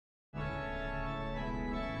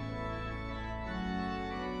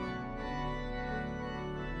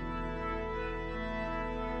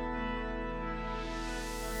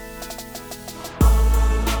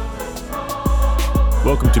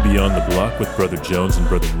Welcome to Beyond the Block with Brother Jones and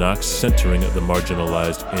Brother Knox, centering the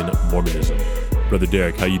marginalized in Mormonism. Brother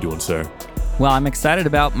Derek, how you doing, sir? Well, I'm excited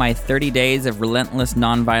about my 30 days of relentless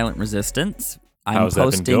nonviolent resistance. How's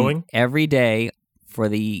that been going? Every day for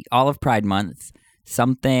the Olive Pride Month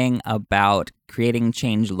something about creating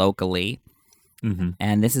change locally. Mm-hmm.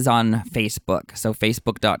 And this is on Facebook. So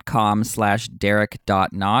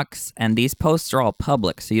facebook.com/Derek.Knox. And these posts are all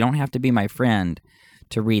public, so you don't have to be my friend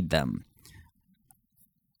to read them.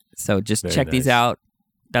 So just check these out.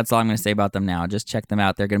 That's all I'm going to say about them now. Just check them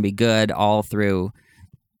out. They're going to be good all through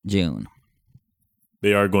June.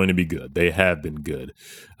 They are going to be good. They have been good.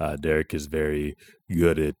 Derek is very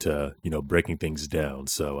good at, breaking things down.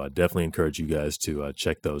 So I definitely encourage you guys to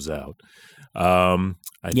check those out. And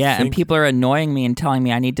people are annoying me and telling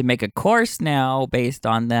me I need to make a course now based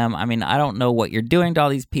on them. I mean, I don't know what you're doing to all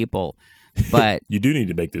these people, but... You do need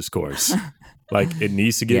to make this course. Like, it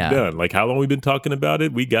needs to get done. Like, how long we've been talking about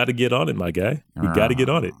it? We got to get on it, my guy. We got to get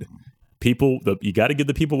on it. You got to give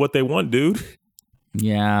the people what they want, dude.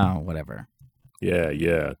 Yeah, whatever.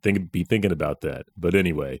 Yeah. Be thinking about that. But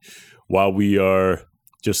anyway, while we are,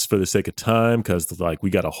 just for the sake of time, because we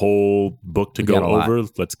got a whole book to go over,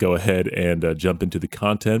 let's go ahead and jump into the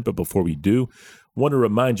content. But before we do, I want to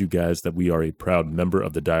remind you guys that we are a proud member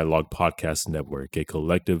of the Dialogue Podcast Network, a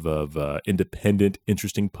collective of independent,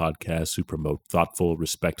 interesting podcasts who promote thoughtful,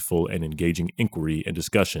 respectful, and engaging inquiry and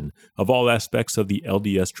discussion of all aspects of the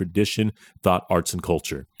LDS tradition, thought, arts, and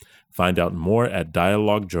culture. Find out more at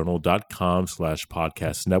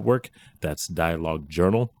dialoguejournal.com/podcast network. That's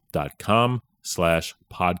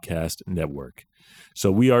dialoguejournal.com/podcast network.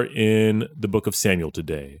 So we are in the book of Samuel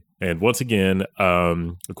today. And once again,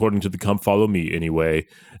 according to the Come Follow Me anyway,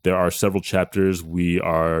 there are several chapters we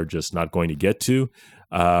are just not going to get to.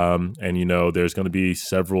 There's going to be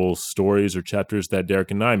several stories or chapters that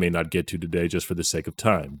Derek and I may not get to today just for the sake of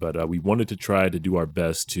time. But we wanted to try to do our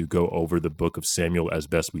best to go over the book of Samuel as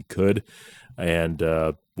best we could. And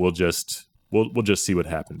we'll just see what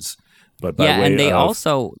happens. But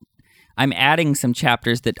I'm adding some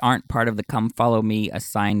chapters that aren't part of the Come Follow Me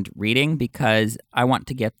assigned reading because I want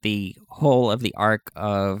to get the whole of the arc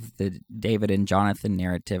of the David and Jonathan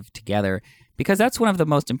narrative together because that's one of the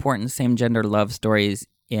most important same-gender love stories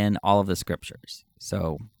in all of the scriptures.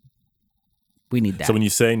 So we need that. So when you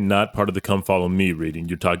say not part of the Come Follow Me reading,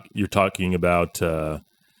 you're talking about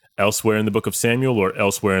elsewhere in the book of Samuel or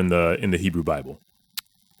elsewhere in the Hebrew Bible?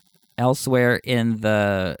 Elsewhere in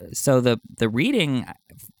the reading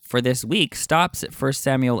for this week stops at 1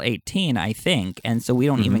 Samuel 18, I think, and so we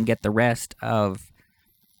don't even get the rest of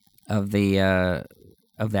that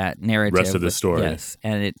narrative. Rest of the story. Yes,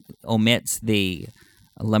 and it omits the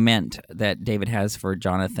lament that David has for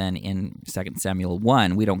Jonathan in 2 Samuel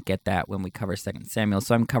 1. We don't get that when we cover 2 Samuel,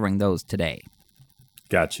 so I'm covering those today.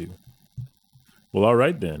 Got you. Well, all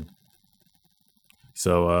right then.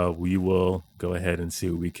 So we will go ahead and see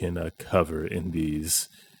what we can cover in these.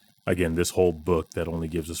 Again, this whole book that only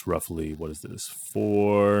gives us roughly,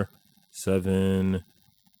 4, 7,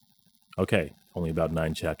 okay, only about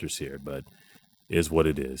 9 chapters here, but is what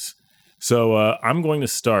it is. So I'm going to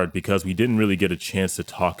start because we didn't really get a chance to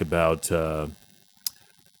talk about,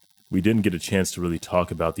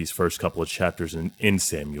 these first couple of chapters in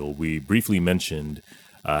Samuel. We briefly mentioned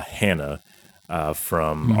Hannah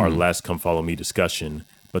from our last Come Follow Me discussion,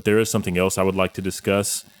 but there is something else I would like to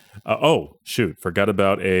discuss. Forgot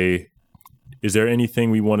about is there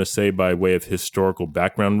anything we want to say by way of historical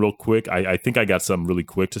background real quick? I think I got something really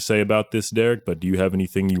quick to say about this, Derek, but do you have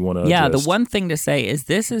anything you want to address? The one thing to say is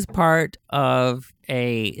this is part of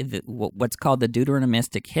what's called the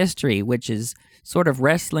Deuteronomistic history, which is sort of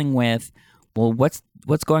wrestling with, well, what's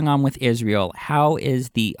going on with Israel? How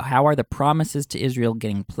are the promises to Israel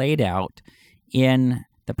getting played out in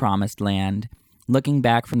the Promised Land? Looking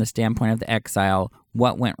back from the standpoint of the exile,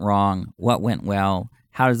 what went wrong, what went well,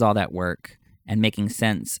 how does all that work, and making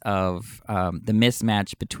sense of the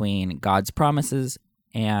mismatch between God's promises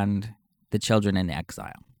and the children in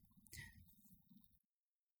exile.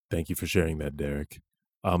 Thank you for sharing that, Derek.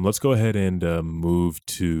 Let's go ahead and move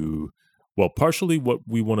to, partially what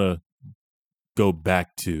we want to go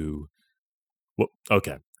back to.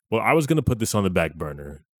 Okay. Well, I was going to put this on the back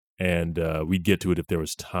burner. And we'd get to it if there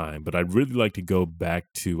was time. But I'd really like to go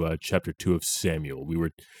back to chapter 2 of Samuel. We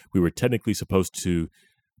were technically supposed to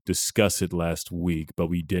discuss it last week, but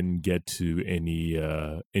we didn't get to any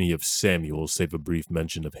of Samuel, save a brief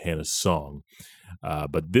mention of Hannah's song.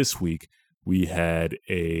 But this week we had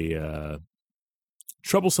a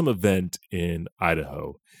troublesome event in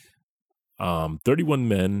Idaho. 31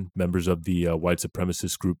 men, members of the white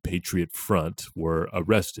supremacist group Patriot Front, were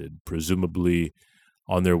arrested, presumably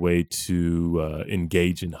on their way to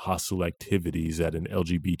engage in hostile activities at an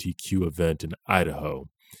LGBTQ event in Idaho.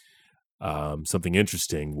 Something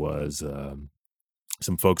interesting was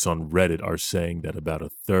some folks on Reddit are saying that about a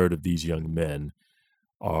third of these young men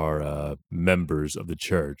are members of the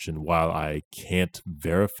church. And while I can't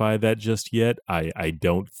verify that just yet, I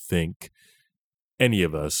don't think any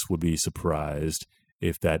of us would be surprised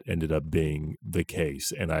if that ended up being the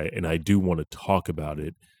case. And I do want to talk about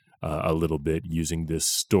it a little bit using this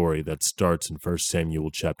story that starts in 1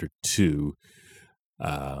 Samuel chapter 2.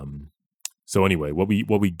 So anyway, what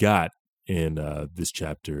we got in this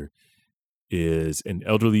chapter is an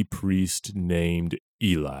elderly priest named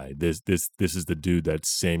Eli. This is the dude that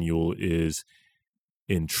Samuel is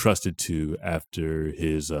entrusted to after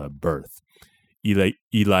his birth.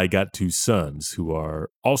 Eli got two sons who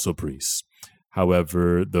are also priests.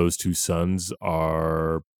 However, those two sons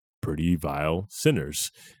are pretty vile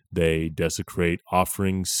sinners. They desecrate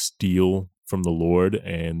offerings, steal from the Lord,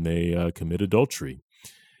 and they commit adultery.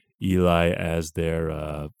 Eli, as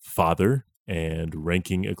their father and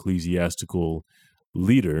ranking ecclesiastical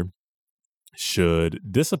leader,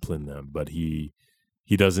 should discipline them, but he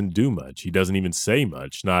doesn't do much. He doesn't even say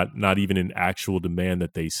much, not even an actual demand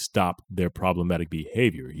that they stop their problematic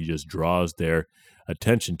behavior. He just draws their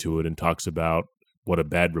attention to it and talks about what a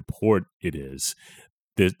bad report it is.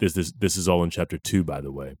 This is all in chapter 2, by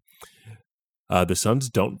the way. The sons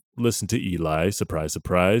don't listen to Eli, surprise,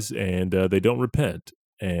 surprise, and they don't repent.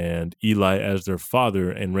 And Eli, as their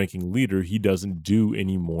father and ranking leader, he doesn't do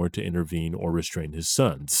any more to intervene or restrain his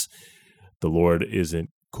sons. The Lord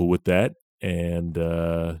isn't cool with that, and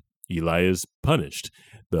Eli is punished.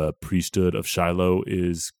 The priesthood of Shiloh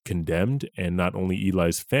is condemned, and not only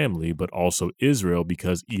Eli's family, but also Israel,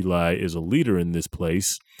 because Eli is a leader in this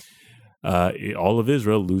place. All of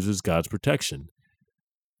Israel loses God's protection.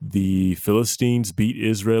 The Philistines beat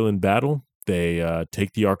Israel in battle. They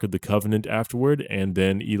take the Ark of the Covenant afterward, and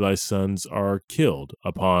then Eli's sons are killed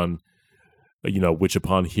upon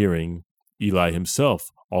hearing, Eli himself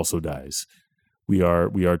also dies. We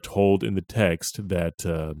are told in the text that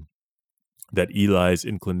Eli's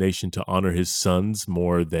inclination to honor his sons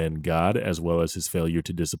more than God, as well as his failure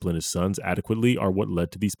to discipline his sons adequately, are what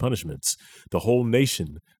led to these punishments. The whole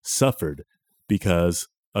nation suffered because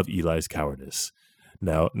of Eli's cowardice.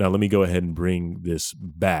 Now let me go ahead and bring this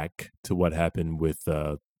back to what happened with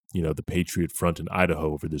the Patriot Front in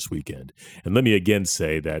Idaho over this weekend. And let me again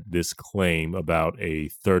say that this claim about a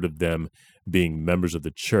third of them being members of the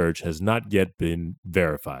church has not yet been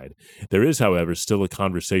verified. There is, however, still a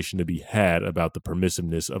conversation to be had about the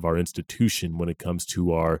permissiveness of our institution when it comes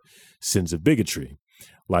to our sins of bigotry.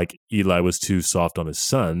 Like Eli was too soft on his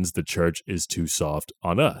sons, the church is too soft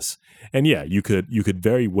on us. And yeah, you could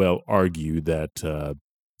very well argue that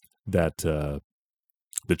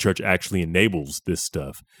the church actually enables this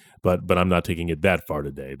stuff, but I'm not taking it that far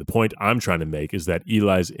today. The point I'm trying to make is that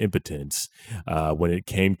Eli's impotence, when it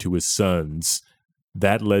came to his sons,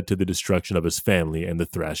 that led to the destruction of his family and the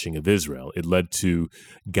thrashing of Israel. It led to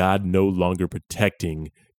God no longer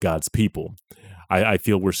protecting God's people. I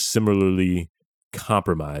feel we're similarly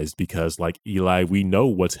compromised because, like Eli, we know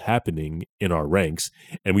what's happening in our ranks,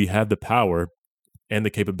 and we have the power and the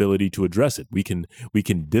capability to address it. We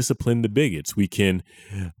can discipline the bigots. We can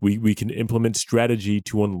implement strategy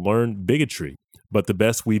to unlearn bigotry. But the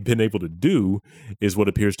best we've been able to do is what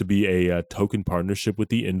appears to be a token partnership with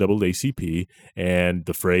the NAACP and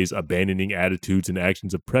the phrase abandoning attitudes and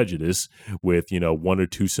actions of prejudice with, one or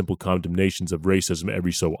two simple condemnations of racism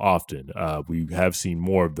every so often. We have seen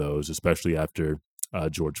more of those, especially after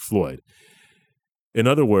George Floyd. In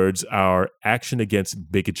other words, our action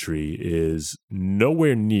against bigotry is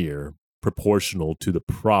nowhere near proportional to the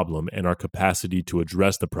problem and our capacity to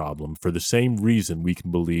address the problem, for the same reason we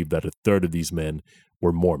can believe that a third of these men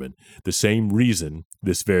were Mormon, the same reason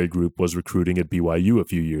this very group was recruiting at BYU a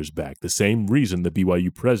few years back, the same reason the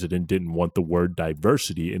BYU president didn't want the word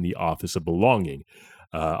diversity in the office of belonging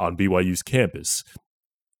on BYU's campus.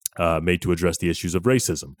 Made to address the issues of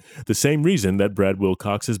racism. The same reason that Brad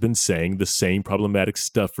Wilcox has been saying the same problematic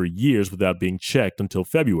stuff for years without being checked until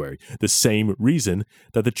February. The same reason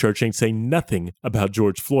that the church ain't saying nothing about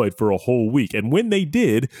George Floyd for a whole week. And when they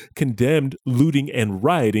did, condemned looting and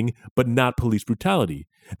rioting, but not police brutality.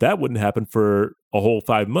 That wouldn't happen for a whole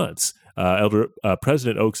 5 months.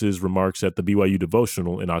 President Oaks' remarks at the BYU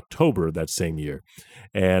devotional in October of that same year.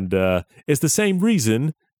 And it's the same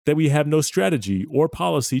reason that we have no strategy or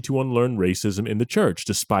policy to unlearn racism in the church,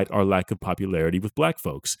 despite our lack of popularity with Black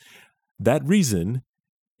folks. That reason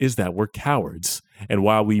is that we're cowards. And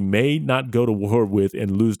while we may not go to war with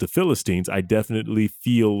and lose the Philistines, I definitely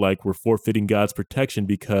feel like we're forfeiting God's protection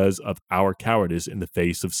because of our cowardice in the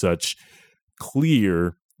face of such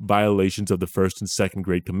clear violations of the first and second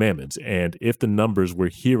great commandments. And if the numbers we're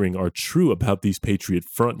hearing are true about these Patriot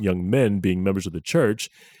Front young men being members of the church,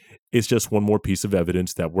 it's just one more piece of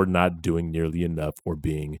evidence that we're not doing nearly enough or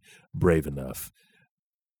being brave enough.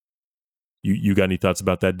 You got any thoughts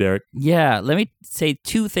about that, Derek? Yeah, let me say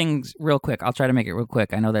two things real quick. I'll try to make it real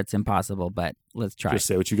quick. I know that's impossible, but let's try. Just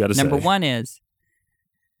say what you got to say. Number one is,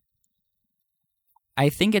 I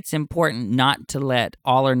think it's important not to let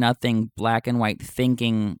all or nothing black and white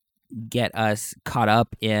thinking get us caught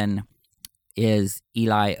up in, is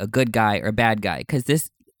Eli a good guy or a bad guy? Because this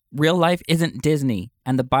real life isn't Disney,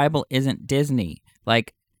 and the Bible isn't Disney.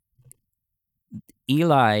 Like,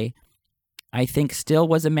 Eli, I think, still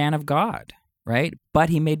was a man of God, right? But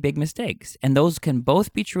he made big mistakes. And those can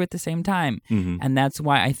both be true at the same time. Mm-hmm. And that's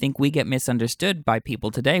why I think we get misunderstood by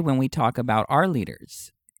people today when we talk about our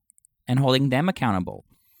leaders and holding them accountable.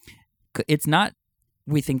 It's not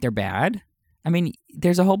we think they're bad. I mean,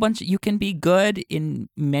 there's a whole bunch. You can be good in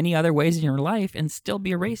many other ways in your life and still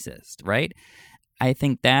be a racist, right? I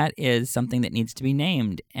think that is something that needs to be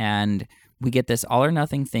named. And we get this all or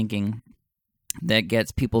nothing thinking that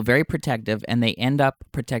gets people very protective, and they end up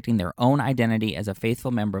protecting their own identity as a faithful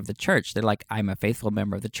member of the church. They're like, I'm a faithful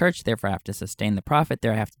member of the church, therefore I have to sustain the prophet,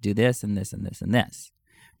 therefore I have to do this and this and this and this,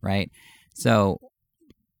 right? So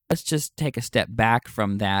let's just take a step back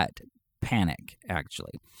from that panic,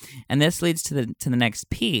 actually. And this leads to the next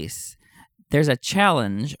piece. There's a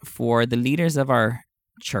challenge for the leaders of our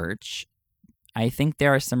church. I think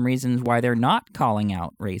there are some reasons why they're not calling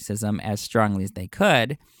out racism as strongly as they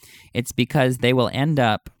could. It's because they will end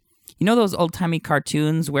up, you know those old-timey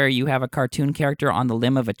cartoons where you have a cartoon character on the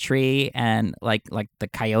limb of a tree and like the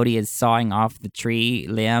coyote is sawing off the tree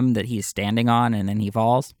limb that he's standing on and then he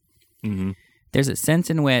falls? Mm-hmm. There's a sense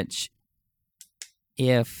in which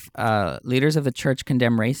if leaders of the church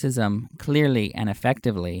condemn racism clearly and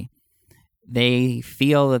effectively, they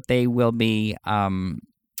feel that they will be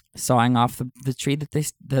sawing off the tree that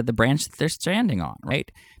the branch that they're standing on, right?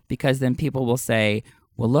 Because then people will say,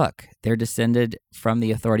 well, look, they're descended from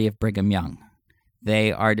the authority of Brigham Young.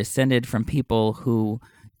 They are descended from people who,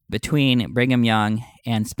 between Brigham Young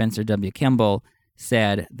and Spencer W. Kimball,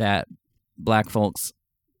 said that black folks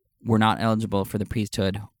were not eligible for the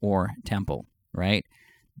priesthood or temple, right?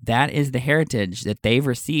 That is the heritage that they've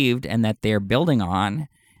received and that they're building on.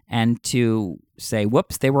 And to say,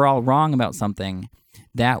 whoops, they were all wrong about something,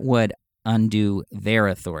 that would undo their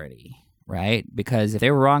authority, right? Because if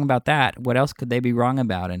they were wrong about that, what else could they be wrong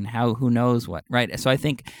about? And who knows what, right? So I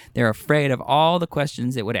think they're afraid of all the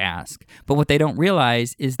questions it would ask. But what they don't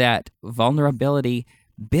realize is that vulnerability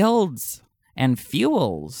builds and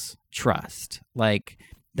fuels trust. Like,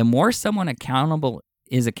 the more someone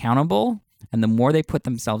is accountable, and the more they put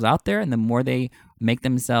themselves out there, and the more they make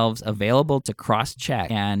themselves available to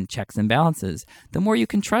cross-check and checks and balances, the more you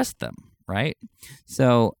can trust them, right?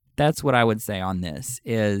 So that's what I would say on this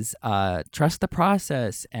is trust the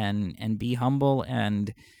process and be humble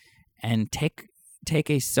and take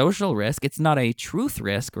a social risk. It's not a truth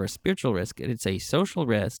risk or a spiritual risk. It's a social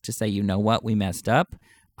risk to say, you know what, we messed up.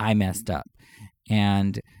 I messed up.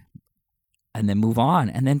 And then move on.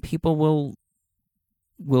 And then people will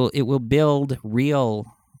build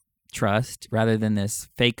real trust rather than this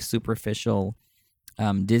fake, superficial,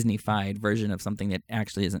 Disney-fied version of something that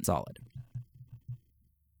actually isn't solid.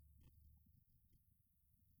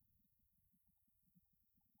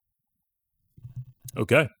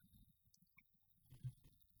 Okay.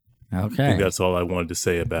 I Okay. think that's all I wanted to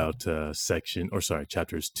say about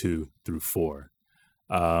chapters 2 through 4.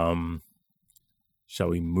 Shall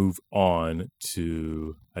we move on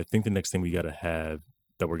to, I think the next thing we're going to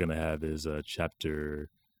have is chapter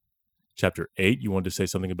 8. You wanted to say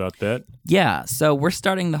something about that? Yeah, so we're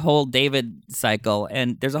starting the whole David cycle,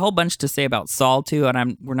 and there's a whole bunch to say about Saul too,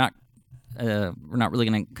 and we're not really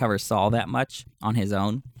going to cover Saul that much on his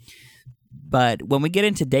own. But when we get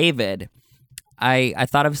into David, I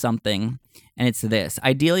thought of something, and it's this.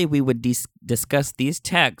 Ideally, we would discuss these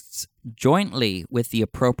texts jointly with the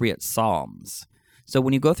appropriate psalms. So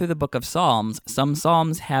when you go through the book of Psalms, some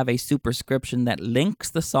psalms have a superscription that links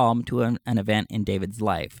the psalm to an event in David's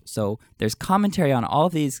life. So there's commentary on all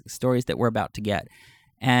of these stories that we're about to get.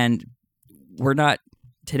 And we're not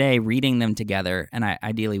today reading them together, and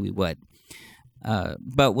ideally we would.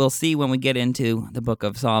 But we'll see when we get into the book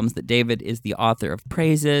of Psalms that David is the author of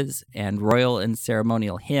praises and royal and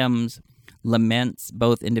ceremonial hymns, laments,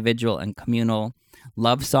 both individual and communal.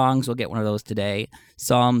 Love songs, we'll get one of those today.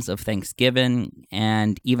 Psalms of thanksgiving,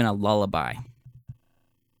 and even a lullaby.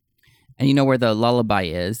 And you know where the lullaby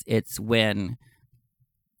is? It's when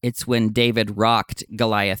David rocked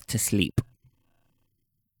Goliath to sleep.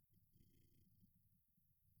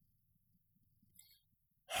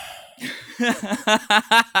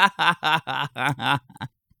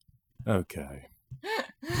 Okay.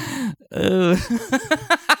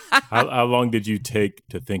 How long did you take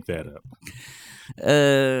to think that up?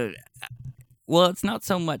 Well, it's not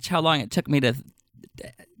so much how long it took me to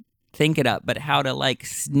think it up, but how to like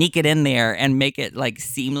sneak it in there and make it like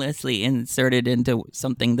seamlessly inserted into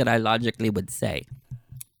something that I logically would say.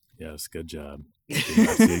 Yes, good job. Did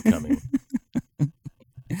not see it coming.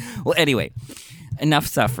 Well, anyway, enough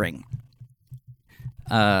suffering.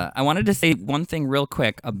 I wanted to say one thing real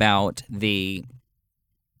quick about the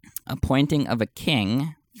appointing of a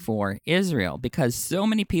king for Israel, because so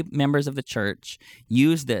many members of the church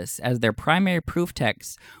use this as their primary proof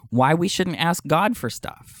text why we shouldn't ask God for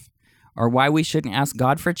stuff, or why we shouldn't ask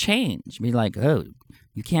God for change. Be like, oh,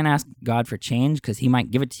 you can't ask God for change because he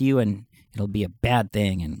might give it to you and it'll be a bad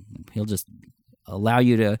thing and he'll just allow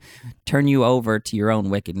you to turn you over to your own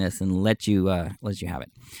wickedness and let you have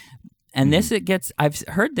it. And I've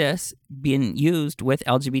heard this being used with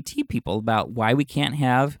LGBT people about why we can't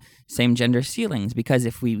have same-gender sealings, because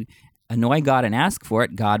if we annoy God and ask for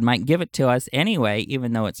it, God might give it to us anyway,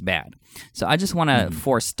 even though it's bad. So I just want to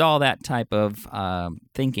forestall that type of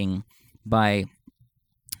thinking by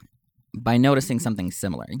noticing something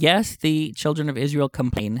similar. Yes, the children of Israel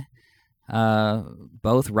complain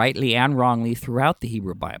both rightly and wrongly throughout the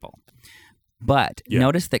Hebrew Bible. But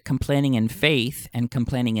notice that complaining in faith and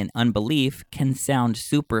complaining in unbelief can sound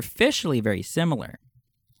superficially very similar.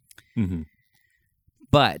 Mm-hmm.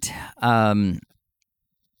 But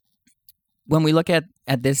when we look at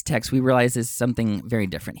this text, we realize there's something very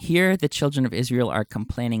different. Here, the children of Israel are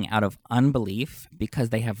complaining out of unbelief because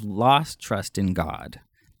they have lost trust in God.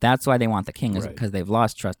 That's why they want the king, is because they've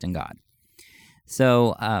lost trust in God.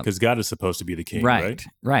 So, because God is supposed to be the king, right?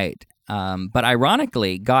 Right. But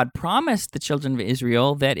ironically, God promised the children of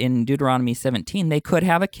Israel that in Deuteronomy 17, they could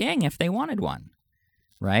have a king if they wanted one,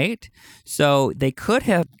 right? So they could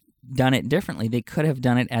have done it differently. They could have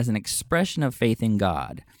done it as an expression of faith in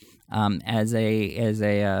God, as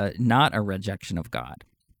a not a rejection of God.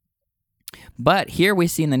 But here we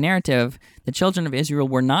see in the narrative, the children of Israel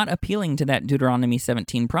were not appealing to that Deuteronomy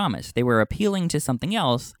 17 promise. They were appealing to something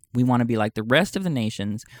else. We want to be like the rest of the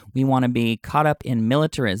nations. We want to be caught up in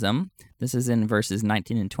militarism. This is in verses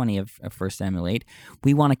 19 and 20 of 1 Samuel 8.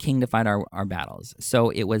 We want a king to fight our battles. So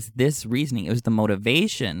it was this reasoning. It was the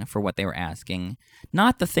motivation for what they were asking,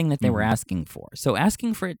 not the thing that they were asking for. So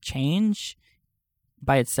asking for a change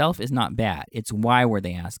by itself is not bad. It's why were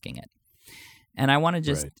they asking it. And I want to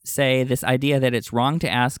just say this idea that it's wrong to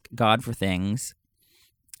ask God for things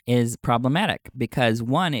is problematic because,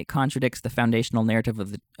 one, it contradicts the foundational narrative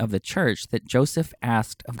of the church that Joseph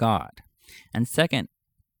asked of God. And second,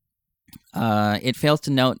 it fails to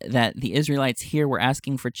note that the Israelites here were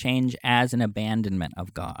asking for change as an abandonment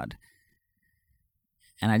of God.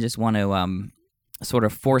 And I just want to sort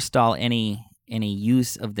of forestall any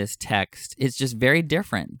use of this text. It's just very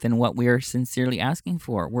different than what we're sincerely asking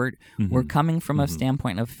for. We're coming from a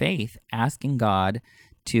standpoint of faith, asking God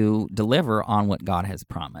to deliver on what God has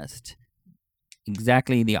promised.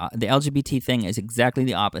 Exactly, the LGBT thing is exactly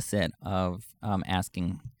the opposite of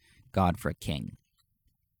asking God for a king.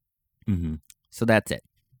 Mm-hmm. So that's it.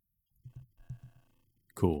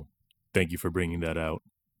 Cool. Thank you for bringing that out.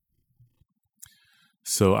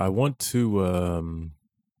 So I want to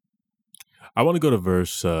go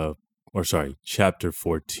to chapter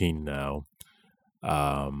 14 now.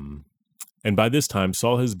 And by this time,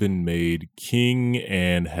 Saul has been made king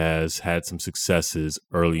and has had some successes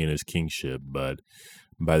early in his kingship. But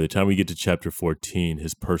by the time we get to chapter 14,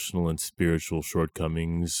 his personal and spiritual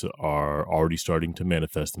shortcomings are already starting to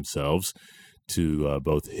manifest themselves to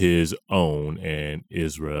both his own and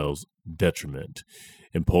Israel's detriment.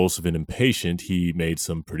 Impulsive and impatient, he made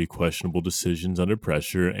some pretty questionable decisions under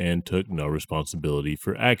pressure and took no responsibility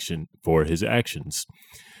for his actions.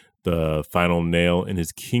 The final nail in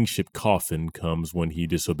his kingship coffin comes when he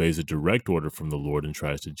disobeys a direct order from the Lord and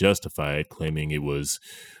tries to justify it, claiming it was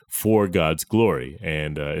for God's glory,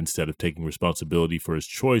 and instead of taking responsibility for his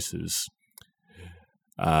choices.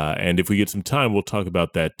 And if we get some time, we'll talk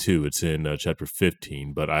about that too. It's in chapter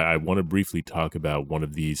 15, but I want to briefly talk about one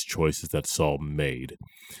of these choices that Saul made.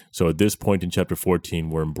 So at this point in chapter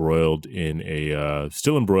 14, we're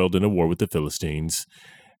still embroiled in a war with the Philistines.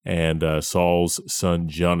 And Saul's son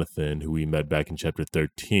Jonathan, who we met back in chapter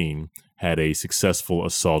 13, had a successful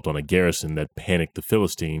assault on a garrison that panicked the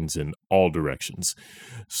Philistines in all directions.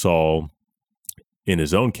 Saul, in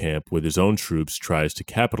his own camp with his own troops, tries to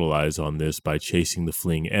capitalize on this by chasing the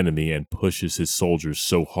fleeing enemy and pushes his soldiers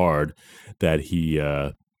so hard that he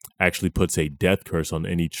actually puts a death curse on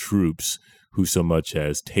any troops who so much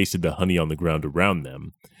as tasted the honey on the ground around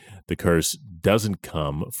them. The curse doesn't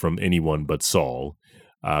come from anyone but Saul.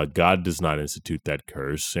 God does not institute that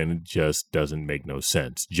curse, and it just doesn't make no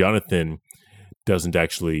sense. Jonathan doesn't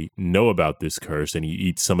actually know about this curse, and he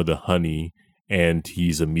eats some of the honey, and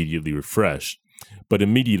he's immediately refreshed. But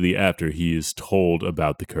immediately after, he is told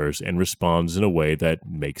about the curse and responds in a way that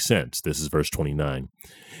makes sense. This is verse 29.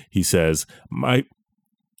 He says, My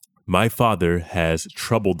father has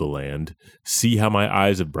troubled the land. See how my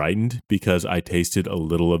eyes have brightened because I tasted a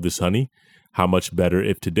little of this honey? How much better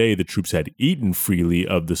if today the troops had eaten freely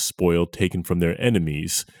of the spoil taken from their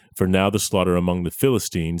enemies, for now the slaughter among the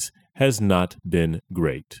Philistines has not been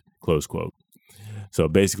great. Close quote. So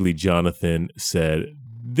basically, Jonathan said,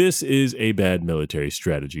 this is a bad military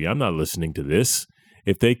strategy. I'm not listening to this.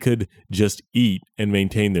 If they could just eat and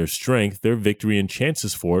maintain their strength, their victory and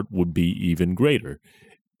chances for it would be even greater.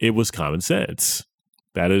 It was common sense.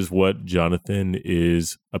 That is what Jonathan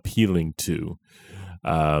is appealing to.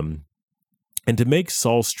 And to make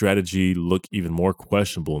Saul's strategy look even more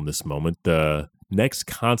questionable in this moment, the next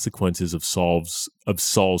consequences of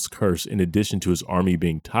Saul's curse, in addition to his army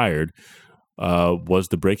being tired, was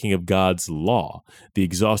the breaking of God's law. The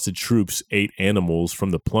exhausted troops ate animals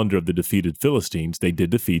from the plunder of the defeated Philistines. They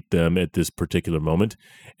did defeat them at this particular moment,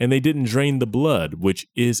 and they didn't drain the blood, which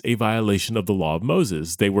is a violation of the law of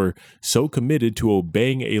Moses. They were so committed to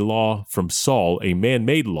obeying a law from Saul, a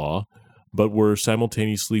man-made law, but were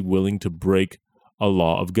simultaneously willing to break a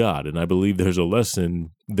law of God. And I believe there's a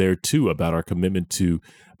lesson there, too, about our commitment to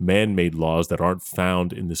man-made laws that aren't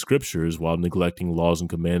found in the scriptures while neglecting laws and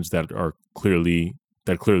commands that clearly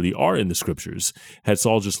are in the scriptures. Had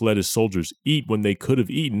Saul just let his soldiers eat when they could have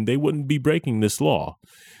eaten, they wouldn't be breaking this law.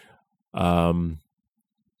 The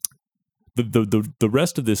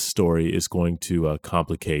rest of this story is going to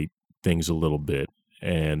complicate things a little bit.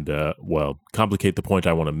 And, complicate the point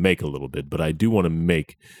I want to make a little bit, but I do want to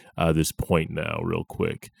make this point now real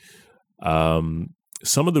quick.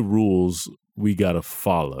 Some of the rules we got to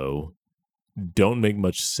follow don't make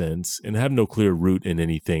much sense and have no clear root in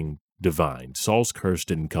anything divine. Saul's curse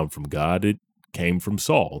didn't come from God. It came from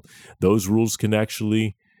Saul. Those rules can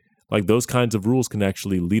actually, those kinds of rules can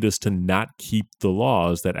actually lead us to not keep the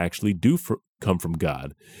laws that actually do come from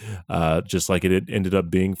God, just like it ended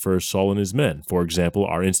up being for Saul and his men. For example,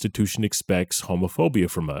 our institution expects homophobia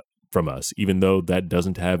from us, even though that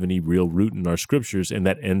doesn't have any real root in our scriptures, and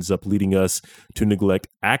that ends up leading us to neglect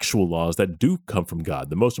actual laws that do come from God,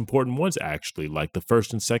 the most important ones actually, like the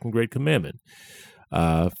first and second great commandment.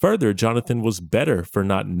 Further, Jonathan was better for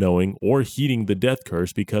not knowing or heeding the death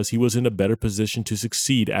curse because he was in a better position to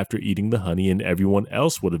succeed after eating the honey, and everyone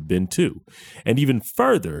else would have been too. And even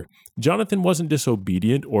further, Jonathan wasn't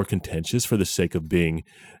disobedient or contentious for the sake of being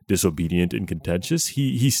disobedient and contentious.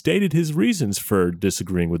 He stated his reasons for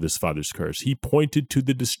disagreeing with his father's curse. He pointed to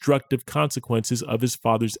the destructive consequences of his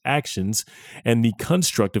father's actions and the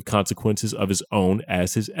constructive consequences of his own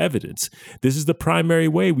as his evidence. This is the primary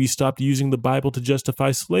way we stopped using the Bible to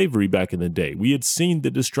justify slavery back in the day. We had seen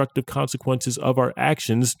the destructive consequences of our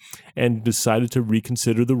actions and decided to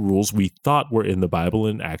reconsider the rules we thought were in the Bible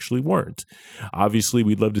and actually weren't. Obviously,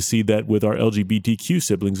 we'd love to see that with our LGBTQ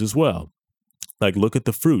siblings as well. Look at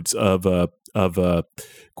the fruits of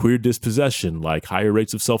queer dispossession, like higher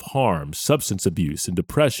rates of self-harm, substance abuse, and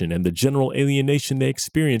depression, and the general alienation they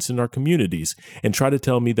experience in our communities, and try to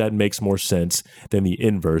tell me that makes more sense than the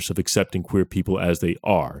inverse of accepting queer people as they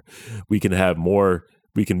are. We can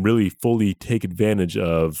really fully take advantage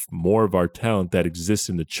of more of our talent that exists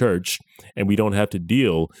in the church, and we don't have to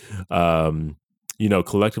deal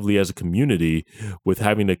collectively as a community with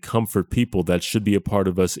having to comfort people that should be a part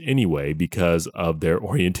of us anyway because of their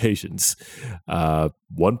orientations.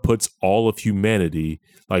 One puts all of humanity,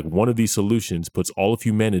 one of these solutions puts all of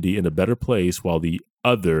humanity in a better place, while the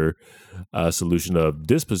other solution of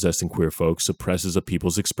dispossessing queer folks suppresses a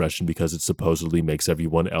people's expression because it supposedly makes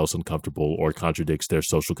everyone else uncomfortable or contradicts their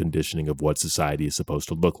social conditioning of what society is supposed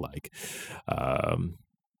to look like.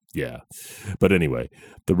 Yeah. But anyway,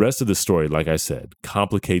 the rest of the story, like I said,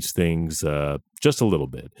 complicates things just a little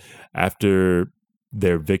bit. After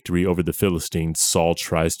their victory over the Philistines, Saul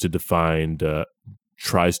tries to divine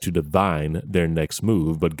their next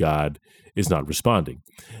move, but God is not responding.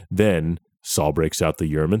 Then Saul breaks out the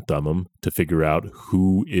Urim and Thummim to figure out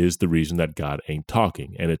who is the reason that God ain't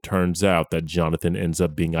talking. And it turns out that Jonathan ends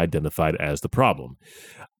up being identified as the problem.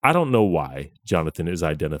 I don't know why Jonathan is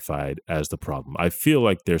identified as the problem. I feel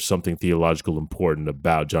like there's something theological important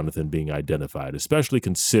about Jonathan being identified, especially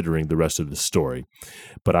considering the rest of the story.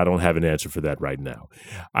 But I don't have an answer for that right now.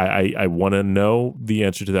 I want to know the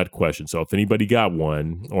answer to that question. So if anybody got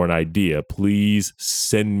one or an idea, please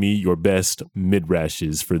send me your best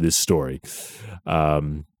midrashes for this story.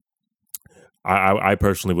 I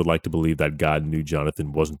personally would like to believe that God knew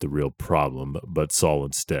Jonathan wasn't the real problem, but Saul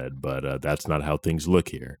instead. But that's not how things look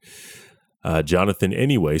here. Jonathan,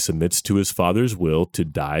 anyway, submits to his father's will to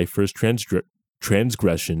die for his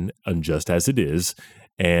transgression, unjust as it is,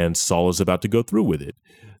 and Saul is about to go through with it.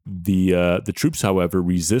 The troops, however,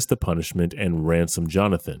 resist the punishment and ransom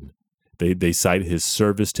Jonathan. They cite his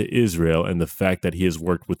service to Israel and the fact that he has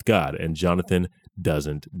worked with God, and Jonathan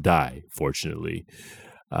doesn't die, fortunately.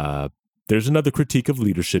 There's another critique of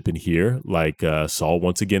leadership in here, like Saul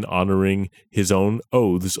once again honoring his own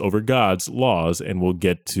oaths over God's laws, and we'll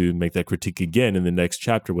get to make that critique again in the next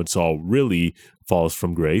chapter when Saul really falls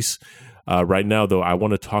from grace. Right now, though, I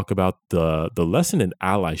want to talk about the lesson in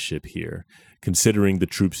allyship here, considering the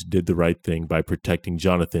troops did the right thing by protecting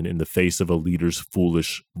Jonathan in the face of a leader's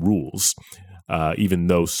foolish rules. Even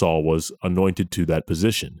though Saul was anointed to that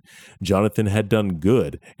position. Jonathan had done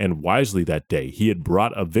good and wisely that day. He had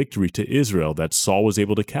brought a victory to Israel that Saul was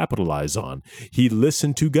able to capitalize on. He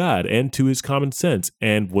listened to God and to his common sense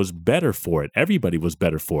and was better for it. Everybody was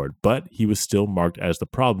better for it, but he was still marked as the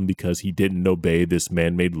problem because he didn't obey this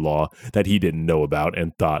man-made law that he didn't know about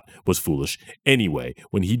and thought was foolish anyway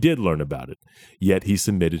when he did learn about it. Yet he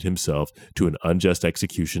submitted himself to an unjust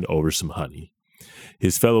execution over some honey.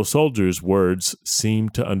 His fellow soldiers' words seem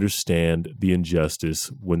to understand the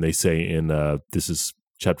injustice when they say in, this is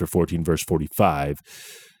chapter 14, verse 45,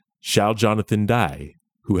 "Shall Jonathan die,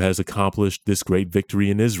 who has accomplished this great victory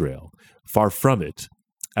in Israel? Far from it.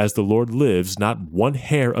 As the Lord lives, not one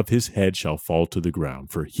hair of his head shall fall to the ground,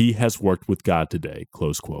 for he has worked with God today."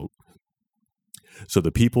 Close quote. So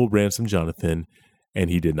the people ransomed Jonathan, and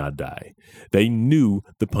he did not die. They knew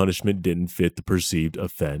the punishment didn't fit the perceived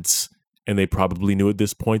offense, and they probably knew at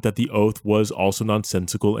this point that the oath was also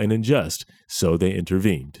nonsensical and unjust, so they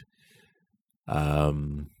intervened. I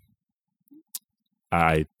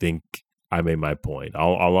think I made my point.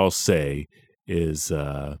 All I'll say is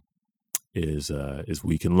we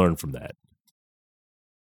can learn from that.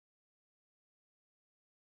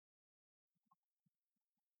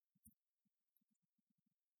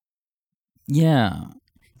 Yeah.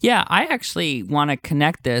 I actually want to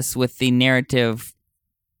connect this with the narrative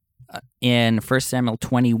in 1 Samuel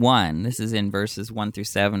 21. This is in verses 1 through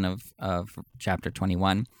 7 of chapter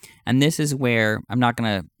 21. And this is where, I'm not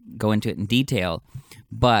going to go into it in detail,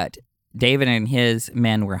 but David and his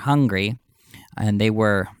men were hungry, and they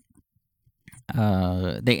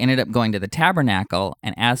ended up going to the tabernacle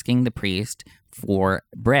and asking the priest for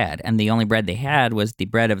bread. And the only bread they had was the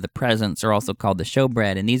bread of the presence, or also called the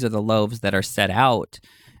showbread. And these are the loaves that are set out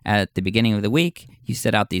at the beginning of the week. You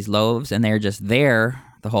set out these loaves, and they're just there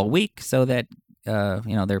the whole week so that,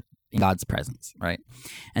 they're in God's presence, right?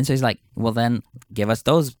 And so he's like, well, then give us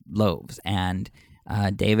those loaves. And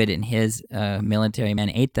David and his military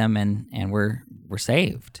men ate them and were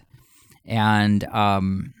saved. And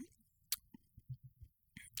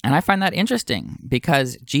I find that interesting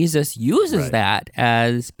because Jesus uses that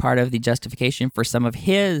as part of the justification for some of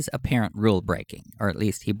his apparent rule breaking, or at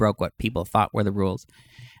least he broke what people thought were the rules.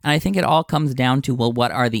 And I think it all comes down to, well, what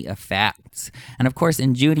are the effects? And of course,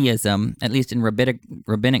 in Judaism, at least in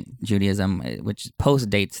rabbinic Judaism, which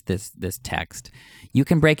postdates this text, you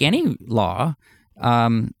can break any law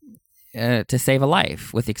to save a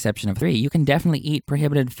life, with the exception of 3. You can definitely eat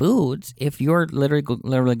prohibited foods if you're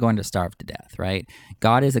literally going to starve to death, right?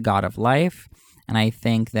 God is a God of life, and I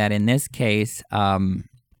think that in this case,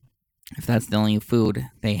 if that's the only food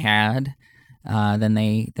they had, then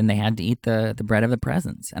they had to eat the bread of the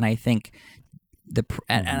presence. And I think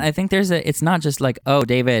and I think it's not just like, oh,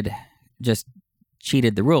 David just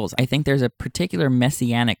cheated the rules. I think there's a particular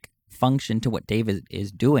messianic function to what David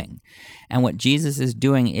is doing. And what Jesus is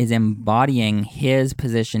doing is embodying his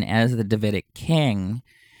position as the Davidic king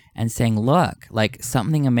and saying, look, like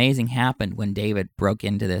something amazing happened when David broke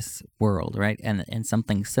into this world, right? And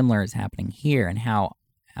something similar is happening here, and how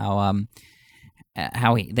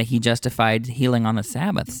he justified healing on the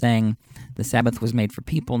Sabbath, saying the Sabbath was made for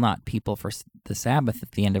people, not people for the Sabbath,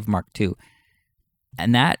 at the end of Mark 2.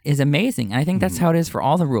 And that is amazing. And I think that's how it is for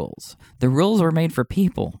all the rules. The rules were made for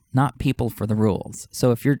people, not people for the rules.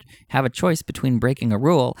 So if you have a choice between breaking a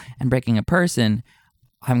rule and breaking a person,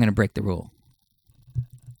 I'm going to break the rule.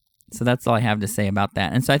 So that's all I have to say about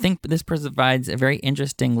that. And so I think this provides a very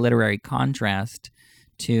interesting literary contrast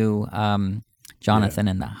to Jonathan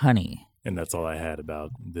and the honey. And that's all I had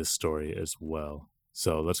about this story as well.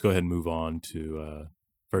 So let's go ahead and move on to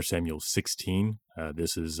 1 Samuel 16.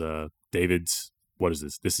 This is David's, what is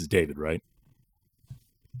this? This is David, right?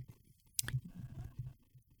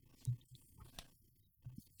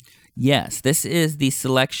 Yes, this is the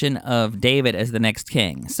selection of David as the next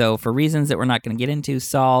king. So for reasons that we're not going to get into,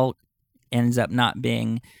 Saul ends up not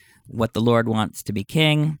being what the Lord wants to be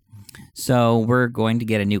king. So we're going to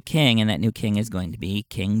get a new king, and that new king is going to be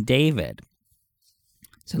King David.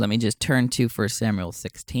 So let me just turn to 1 Samuel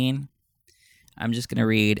 16. I'm just going to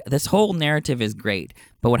read. This whole narrative is great,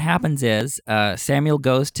 but what happens is Samuel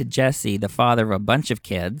goes to Jesse, the father of a bunch of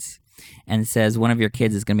kids, and says, one of your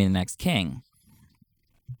kids is going to be the next king.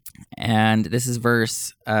 And this is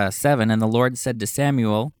verse 7. And the Lord said to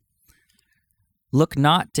Samuel, look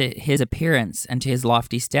not to his appearance and to his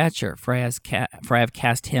lofty stature, for I have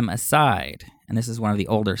cast him aside. And this is one of the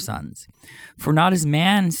older sons. For not as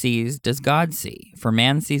man sees does God see. For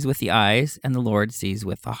man sees with the eyes, and the Lord sees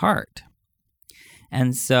with the heart.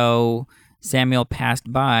 And so Samuel passed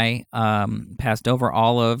over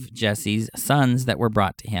all of Jesse's sons that were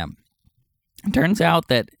brought to him. It turns out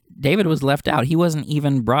that David was left out. He wasn't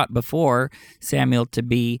even brought before Samuel to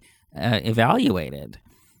be evaluated.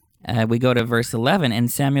 We go to verse 11, and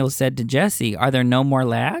Samuel said to Jesse, are there no more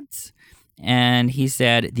lads? And he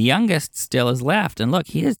said, the youngest still is left, and look,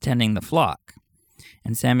 he is tending the flock.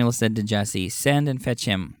 And Samuel said to Jesse, send and fetch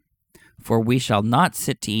him, for we shall not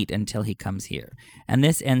sit to eat until he comes here. And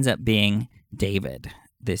this ends up being David,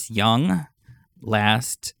 this young,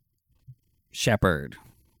 last shepherd,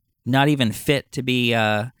 not even fit to be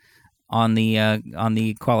on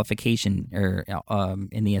the qualification or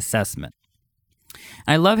in the assessment.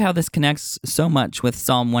 I love how this connects so much with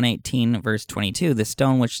Psalm 118, verse 22. The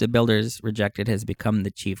stone which the builders rejected has become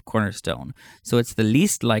the chief cornerstone. So it's the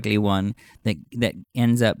least likely one that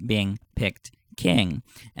ends up being picked king.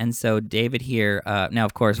 And so David here, now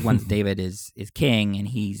of course, once David is king and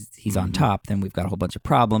he's on top, then we've got a whole bunch of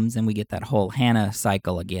problems, and we get that whole Hannah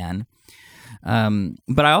cycle again.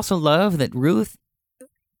 But I also love that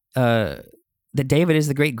that David is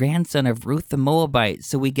the great-grandson of Ruth the Moabite,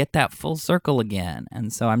 so we get that full circle again.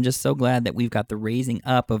 And so I'm just so glad that we've got the raising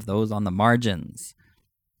up of those on the margins.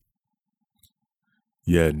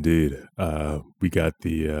 Yeah, indeed. We got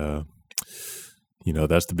the,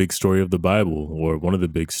 that's the big story of the Bible, or one of the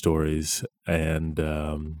big stories. And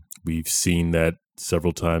we've seen that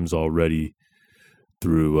several times already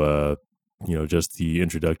through, just the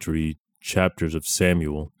introductory chapters of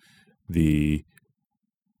Samuel, the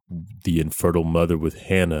infertile mother with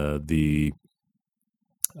Hannah, the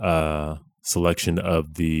selection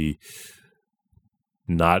of the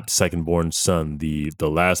not second-born son, the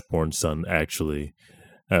last-born son, actually.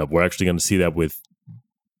 We're actually going to see that with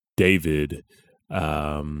David.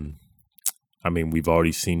 We've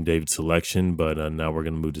already seen David's selection, but now we're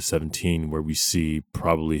going to move to 17, where we see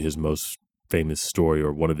probably his most famous story,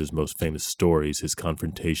 or one of his most famous stories, his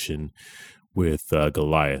confrontation with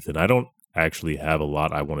Goliath. And I don't actually have a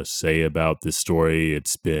lot I want to say about this story.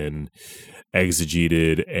 It's been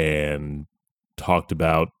exegeted and talked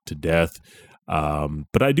about to death.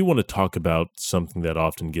 But I do want to talk about something that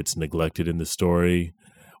often gets neglected in the story,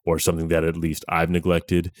 or something that at least I've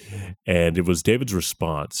neglected. And it was David's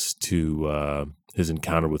response to his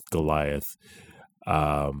encounter with Goliath,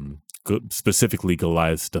 specifically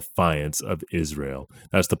Goliath's defiance of Israel.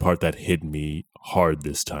 That's the part that hit me hard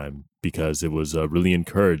this time, because it was really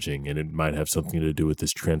encouraging, and it might have something to do with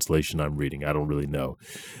this translation I'm reading. I don't really know.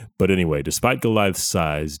 But anyway, despite Goliath's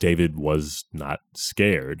size, David was not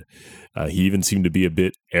scared. He even seemed to be a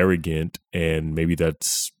bit arrogant, and maybe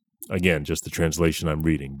that's, again, just the translation I'm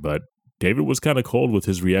reading. But David was kind of cold with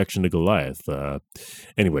his reaction to Goliath.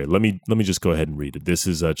 Anyway, let me just go ahead and read it. This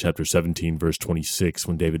is chapter 17, verse 26,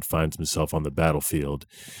 when David finds himself on the battlefield.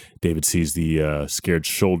 David sees the scared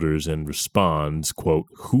shoulders and responds, quote,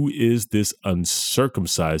 "Who is this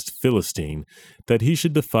uncircumcised Philistine that he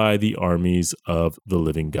should defy the armies of the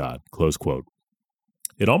living God?" Close quote.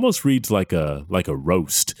 It almost reads like a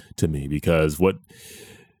roast to me, because what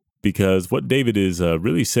David is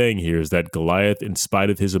really saying here is that Goliath, in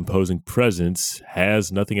spite of his imposing presence,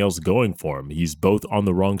 has nothing else going for him. He's both on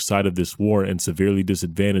the wrong side of this war and severely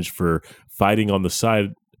disadvantaged for fighting on the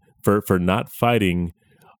side for not fighting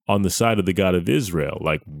on the side of the God of Israel.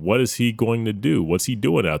 Like, what is he going to do? What's he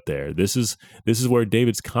doing out there? This is where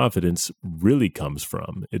David's confidence really comes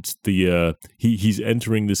from. It's the he's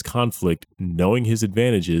entering this conflict knowing his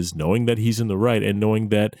advantages, knowing that he's in the right, and knowing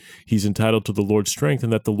that he's entitled to the Lord's strength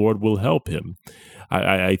and that the Lord will help him.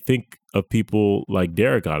 I think of people like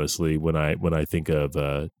Derek, honestly, when I think of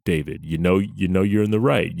David. You know you're in the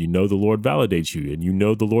right. You know the Lord validates you, and you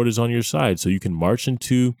know the Lord is on your side. So you can march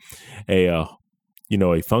into a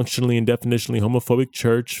functionally and definitionally homophobic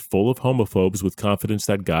church full of homophobes with confidence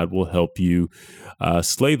that God will help you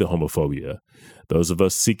slay the homophobia. Those of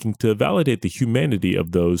us seeking to validate the humanity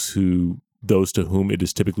of those to whom it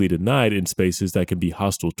is typically denied in spaces that can be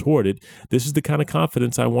hostile toward it. This is the kind of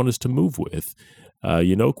confidence I want us to move with.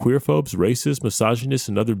 Queerphobes, racists, misogynists,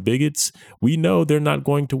 and other bigots, we know they're not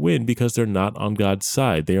going to win because they're not on God's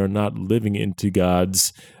side. They are not living into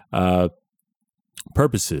God's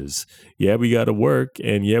purposes. Yeah, we got to work,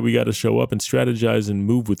 and yeah, we got to show up and strategize and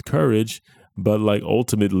move with courage, but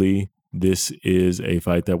ultimately, this is a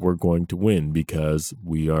fight that we're going to win because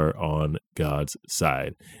we are on God's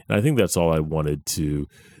side. And I think that's all I wanted to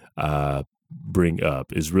bring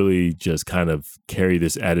up, is really just kind of carry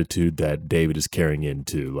this attitude that David is carrying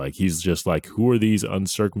into. Like, he's just like, who's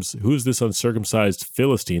this uncircumcised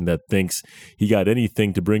Philistine that thinks he got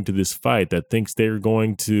anything to bring to this fight, that thinks they're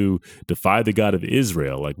going to defy the God of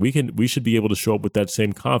Israel? Like, we should be able to show up with that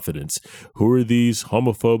same confidence. Who are these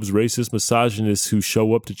homophobes, racists, misogynists who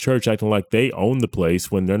show up to church acting like they own the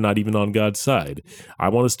place when they're not even on God's side? I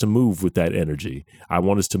want us to move with that energy. I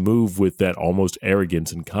want us to move with that almost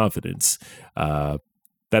arrogance and confidence.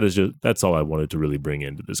 That's all I wanted to really bring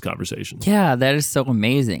into this conversation. Yeah, that is so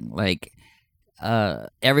amazing. Like,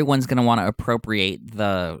 everyone's going to want to appropriate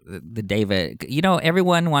the David.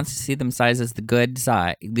 Everyone wants to see themselves as the good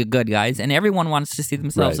guys, and everyone wants to see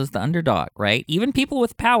themselves as the underdog, right? Even people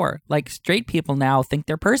with power, like straight people now, think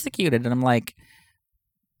they're persecuted, and I'm like,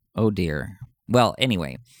 oh dear. Well,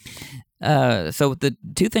 anyway. So the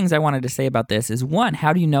two things I wanted to say about this is, one,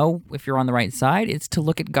 how do you know if you're on the right side? It's to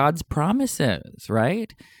look at God's promises,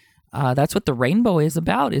 right? That's what the rainbow is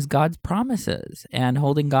about, is God's promises and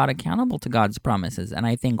holding God accountable to God's promises. And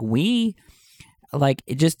I think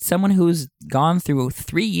just someone who's gone through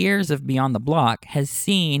 3 years of Beyond the Block has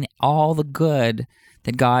seen all the good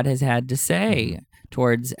that God has had to say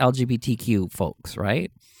towards LGBTQ folks,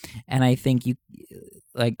 right? And I think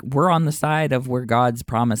we're on the side of where God's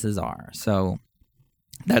promises are. So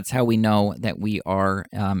that's how we know that we are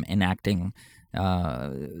enacting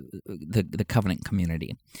the covenant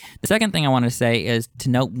community. The second thing I want to say is to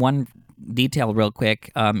note one detail real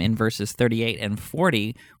quick in verses 38 and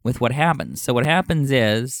 40 with what happens. So what happens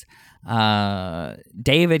is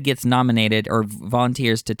David gets nominated or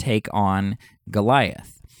volunteers to take on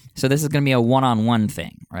Goliath. So this is going to be a one-on-one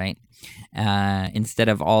thing, right? Instead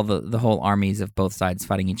of all the whole armies of both sides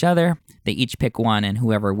fighting each other, they each pick one, and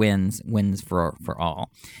whoever wins for all.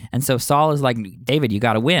 And so Saul is like, David, you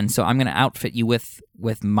got to win. So I'm going to outfit you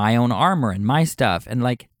with my own armor and my stuff. And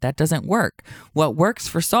that doesn't work. What works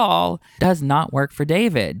for Saul does not work for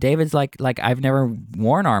David. David's like I've never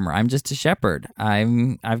worn armor. I'm just a shepherd.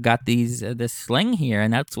 I've got this sling here,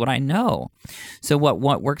 and that's what I know. So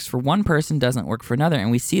what works for one person doesn't work for another, and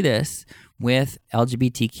we see this with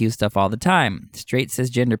LGBTQ stuff all the time. Straight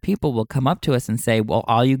cisgender people will come up to us and say, well,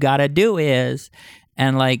 all you got to do is,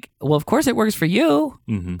 and well, of course it works for you,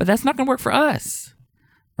 but that's not going to work for us,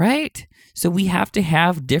 right? So we have to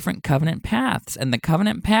have different covenant paths, and the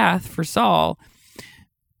covenant path for Saul,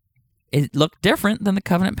 it looked different than the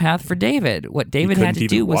covenant path for David. What David had to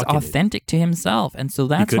do was authentic to himself, and so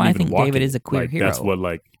that's why I think David is a queer hero. That's what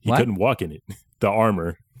he couldn't walk in it, the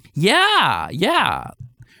armor. Yeah.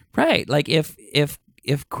 Right.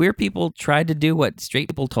 If queer people tried to do what straight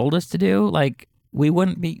people told us to do, we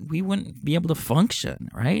wouldn't be able to function,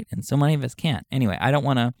 right? And so many of us can't. Anyway, I don't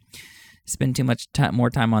want to spend too much more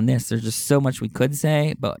time on this. There's just so much we could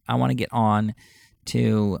say, but I want to get on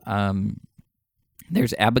to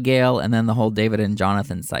there's Abigail and then the whole David and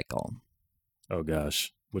Jonathan cycle. Oh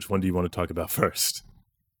gosh, which one do you want to talk about first?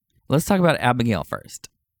 Let's talk about Abigail first.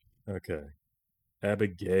 Okay,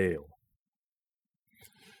 Abigail.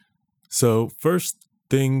 So first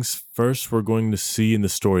things first, we're going to see in the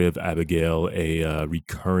story of Abigail a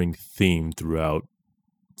recurring theme throughout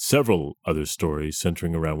several other stories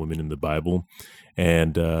centering around women in the Bible,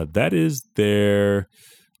 and that is their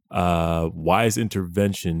wise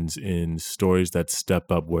interventions in stories that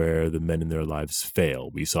step up where the men in their lives fail.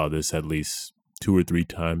 We saw this at least 2 or 3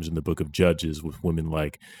 times in the book of Judges with women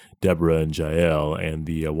like Deborah and Jael and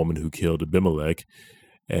the woman who killed Abimelech,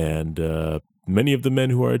 and many of the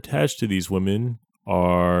men who are attached to these women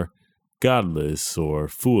are godless or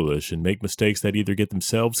foolish and make mistakes that either get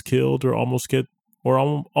themselves killed or almost get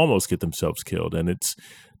themselves killed. And it's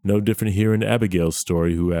no different here in Abigail's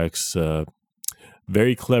story, who acts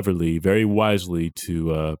very cleverly, very wisely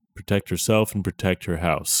to protect herself and protect her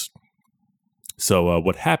house. So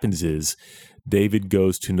what happens is David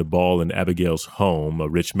goes to Nabal and Abigail's home, a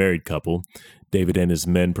rich married couple. David and his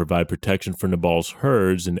men provide protection for Nabal's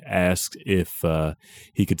herds and asks if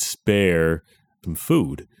he could spare some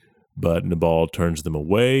food. But Nabal turns them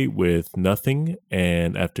away with nothing,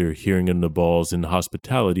 and after hearing of Nabal's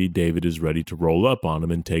inhospitality, David is ready to roll up on him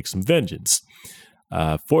and take some vengeance.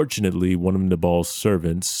 Fortunately, one of Nabal's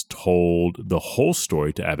servants told the whole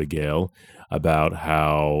story to Abigail about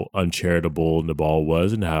how uncharitable Nabal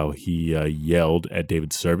was and how he yelled at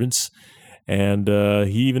David's servants, and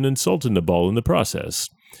he even insulted Nabal in the process.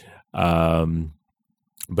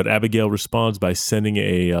 But Abigail responds by sending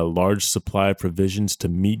a large supply of provisions to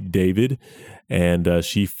meet David, and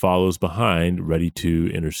she follows behind, ready to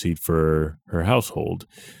intercede for her household.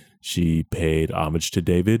 She paid homage to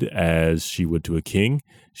David as she would to a king.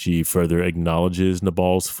 She further acknowledges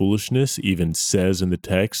Nabal's foolishness, even says in the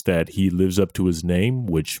text that he lives up to his name,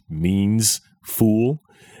 which means fool.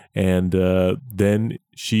 And then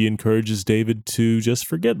she encourages David to just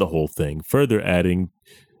forget the whole thing, further adding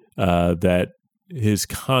that his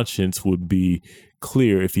conscience would be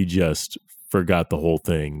clear if he just forgot the whole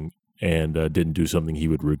thing and didn't do something he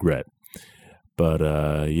would regret. But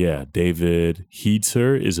David heeds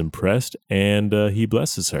her, is impressed, and he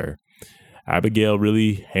blesses her. Abigail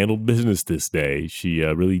really handled business this day. She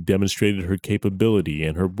really demonstrated her capability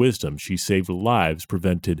and her wisdom. She saved lives,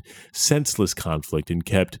 prevented senseless conflict, and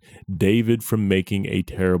kept David from making a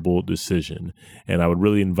terrible decision. And I would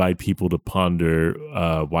really invite people to ponder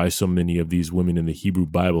why so many of these women in the Hebrew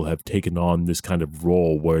Bible have taken on this kind of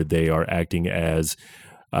role where they are acting as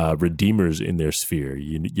redeemers in their sphere.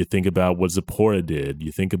 You think about what Zipporah did.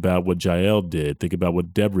 You think about what Jael did. Think about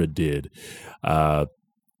what Deborah did.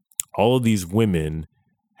 All of these women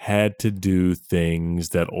had to do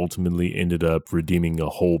things that ultimately ended up redeeming a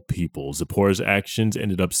whole people. Zipporah's actions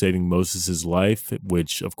ended up saving Moses' life,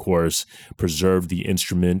 which, of course, preserved the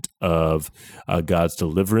instrument of God's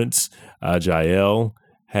deliverance. Jael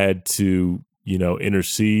had to,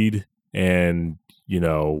 intercede and,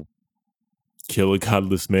 kill a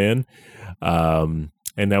godless man. And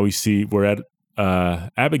now we're at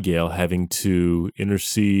Abigail having to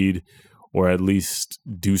intercede or at least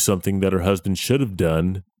do something that her husband should have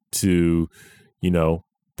done to,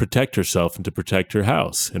 protect herself and to protect her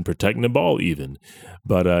house and protect Nabal even.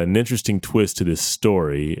 But an interesting twist to this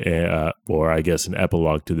story, or I guess an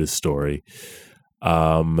epilogue to this story.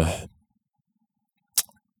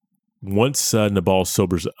 Once Nabal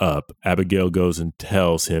sobers up, Abigail goes and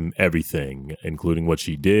tells him everything, including what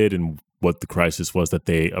she did and what the crisis was that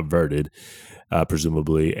they averted,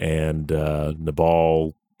 presumably. And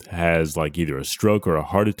Nabal has either a stroke or a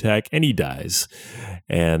heart attack, and he dies.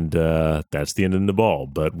 And that's the end of Nabal.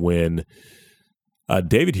 But when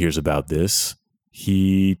David hears about this,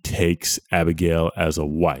 he takes Abigail as a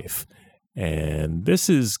wife. And this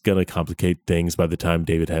is going to complicate things by the time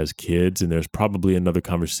David has kids. And there's probably another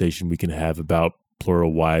conversation we can have about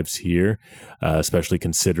plural wives here, especially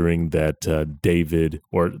considering that the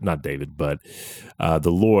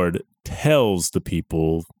Lord tells the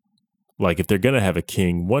people, if they're going to have a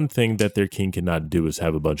king, one thing that their king cannot do is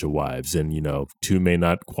have a bunch of wives. And, two may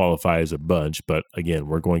not qualify as a bunch. But again,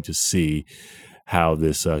 we're going to see how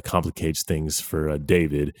this complicates things for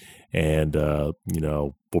David. And,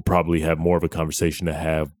 we'll probably have more of a conversation to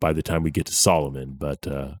have by the time we get to Solomon. But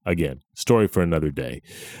again, story for another day.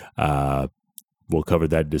 We'll cover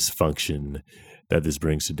that dysfunction that this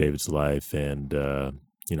brings to David's life and,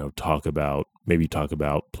 talk about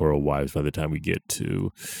plural wives by the time we get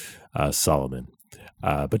to Solomon.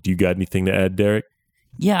 But do you got anything to add, Derek?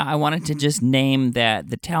 Yeah, I wanted to just name that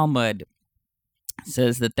the Talmud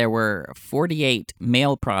says that there were 48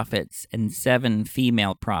 male prophets and 7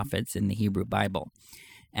 female prophets in the Hebrew Bible.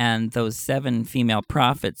 And those 7 female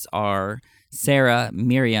prophets are Sarah,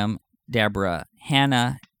 Miriam, Deborah,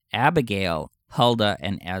 Hannah, Abigail, Huldah,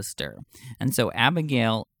 and Esther. And so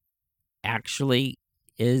Abigail actually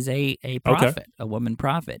is a prophet, a woman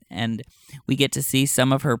prophet. And we get to see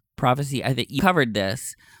some of her prophecy. I think you covered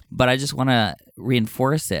this, but I just want to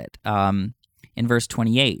reinforce it. In verse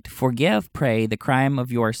 28, forgive, pray, the crime of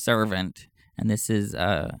your servant. And this is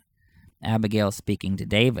Abigail speaking to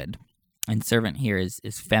David. And servant here is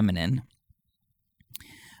feminine.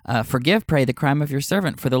 Forgive, pray, the crime of your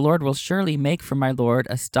servant, for the Lord will surely make for my Lord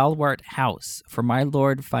a stalwart house. For my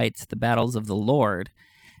Lord fights the battles of the Lord,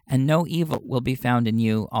 and no evil will be found in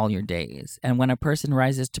you all your days. And when a person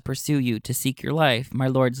rises to pursue you, to seek your life, my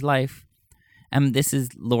Lord's life, and this is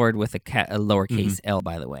Lord with a lowercase L,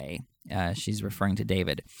 by the way. She's referring to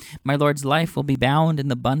David. My Lord's life will be bound in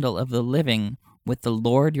the bundle of the living with the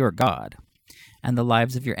Lord your God, and the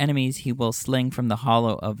lives of your enemies he will sling from the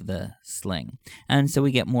hollow of the sling. And so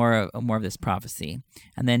we get more of this prophecy.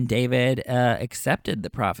 And then David accepted the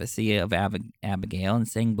prophecy of Abigail and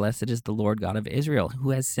saying, blessed is the Lord God of Israel, who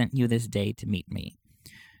has sent you this day to meet me.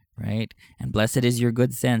 Right? And blessed is your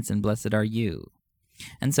good sense, and blessed are you.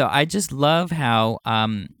 And so I just love how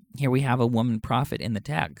here we have a woman prophet in the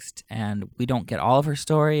text, and we don't get all of her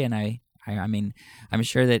story. And I mean, I'm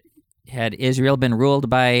sure that had Israel been ruled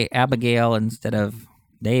by Abigail instead of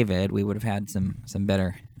David, we would have had some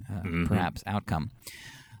better, perhaps, outcome.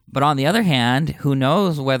 But on the other hand, who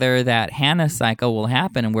knows whether that Hannah cycle will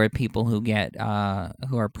happen, and where people who get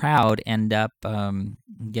who are proud end up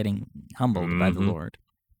getting humbled by the Lord.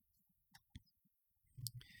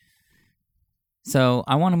 So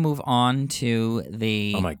I want to move on to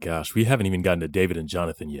the... Oh my gosh, we haven't even gotten to David and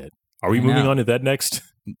Jonathan yet. Are we moving on to that next?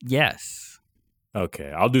 Yes.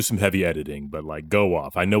 Okay, I'll do some heavy editing, but go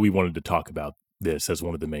off. I know we wanted to talk about this as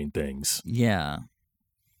one of the main things. Yeah.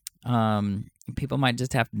 People might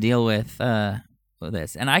just have to deal with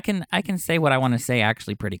this. And I can say what I want to say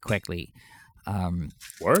actually pretty quickly.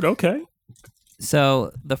 Word, okay.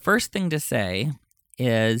 So the first thing to say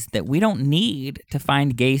is that we don't need to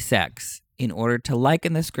find gay sex in order to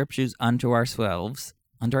liken the scriptures unto ourselves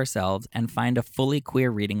and find a fully queer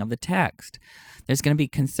reading of the text. There's going to be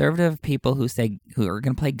conservative people who are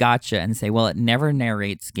going to play gotcha and say, well, it never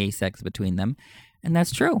narrates gay sex between them. And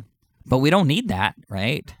that's true. But we don't need that,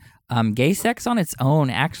 right? Gay sex on its own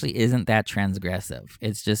actually isn't that transgressive.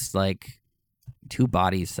 It's just like two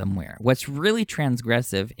bodies somewhere. What's really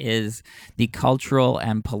transgressive is the cultural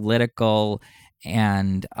and political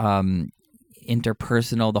and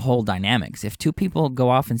interpersonal, the whole dynamics. If two people go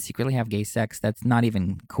off and secretly have gay sex, that's not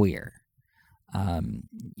even queer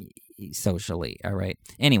socially, all right?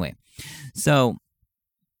 Anyway, so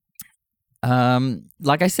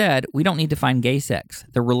like I said, we don't need to find gay sex.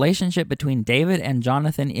 The relationship between David and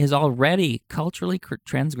Jonathan is already culturally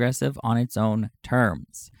transgressive on its own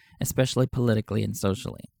terms, especially politically and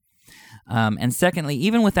socially. And secondly,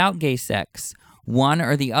 even without gay sex, one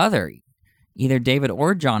or the other, either David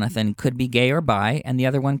or Jonathan, could be gay or bi, and the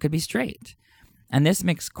other one could be straight. And this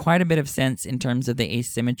makes quite a bit of sense in terms of the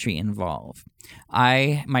asymmetry involved.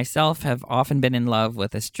 I, myself, have often been in love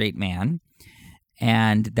with a straight man,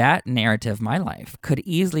 and that narrative of my life could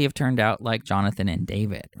easily have turned out like Jonathan and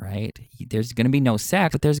David, right? There's going to be no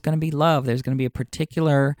sex, but there's going to be love. There's going to be a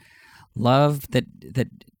particular love that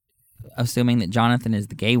assuming that Jonathan is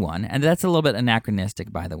the gay one, and that's a little bit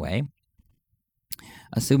anachronistic, by the way.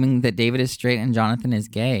 Assuming that David is straight and Jonathan is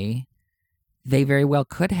gay, they very well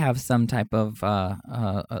could have some type of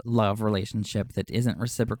love relationship that isn't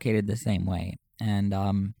reciprocated the same way. And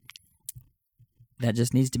that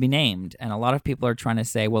just needs to be named. And a lot of people are trying to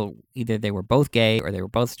say, well, either they were both gay or they were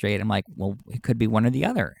both straight. I'm like, well, it could be one or the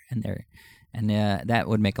other. And that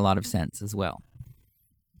would make a lot of sense as well.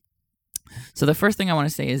 So the first thing I want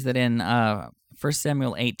to say is that in 1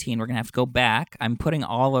 Samuel 18, we're going to have to go back. I'm putting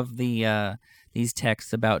all of these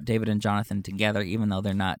texts about David and Jonathan together, even though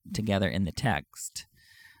they're not together in the text.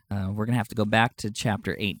 We're going to have to go back to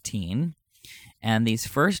chapter 18. And these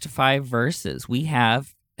first 5 verses, we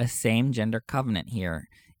have a same-gender covenant here,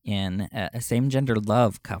 in a same-gender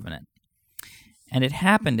love covenant. And it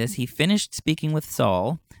happened as he finished speaking with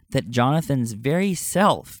Saul that Jonathan's very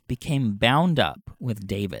self became bound up with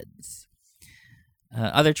David's.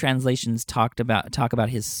 Other translations talk about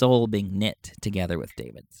his soul being knit together with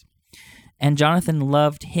David's. And Jonathan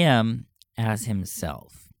loved him as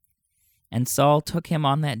himself. And Saul took him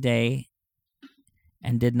on that day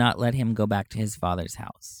and did not let him go back to his father's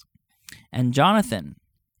house. And Jonathan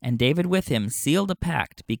and David with him sealed a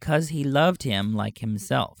pact because he loved him like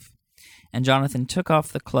himself. And Jonathan took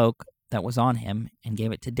off the cloak that was on him and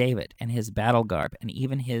gave it to David, and his battle garb, and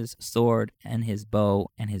even his sword and his bow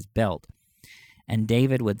and his belt. And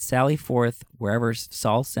David would sally forth wherever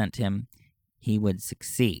Saul sent him, he would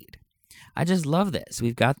succeed. I just love this.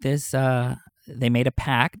 We've got this, they made a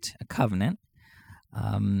pact, a covenant.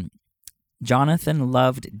 Jonathan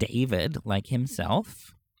loved David like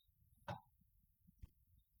himself.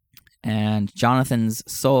 And Jonathan's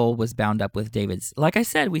soul was bound up with David's. Like I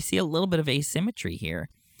said, we see a little bit of asymmetry here.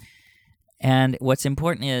 And what's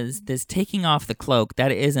important is this taking off the cloak,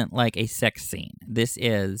 that isn't like a sex scene. This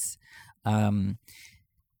is...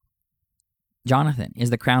 Jonathan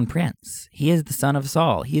is the crown prince. He is the son of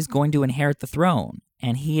Saul. He is going to inherit the throne.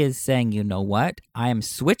 and he is saying, you know what? I am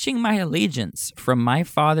switching my allegiance from my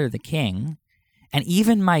father, the king, and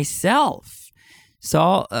even myself.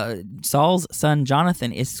 Saul's son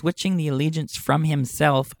Jonathan is switching the allegiance from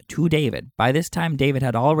himself to David. By this time, David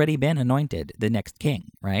had already been anointed the next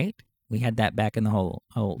king, right? We had that back in the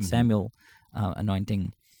whole Samuel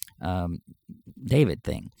anointing David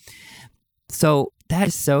thing. So that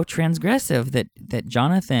is so transgressive that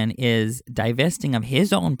Jonathan is divesting of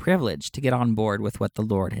his own privilege to get on board with what the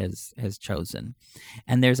Lord has chosen.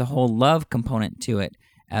 And there's a whole love component to it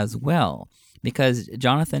as well, because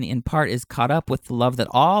Jonathan in part is caught up with the love that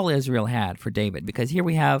all Israel had for David. Because here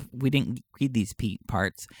we didn't read these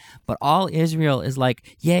parts, but all Israel is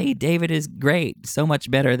like, yay, David is great, so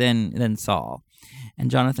much better than Saul. And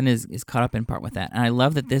Jonathan is caught up in part with that. And I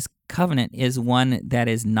love that this covenant is one that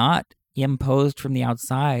is not imposed from the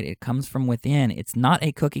outside. It comes from within. It's not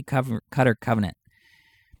a cookie cutter covenant.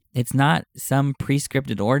 It's not some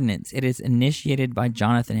prescripted ordinance. It is initiated by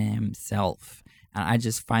Jonathan himself. And I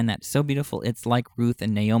just find that so beautiful. It's like Ruth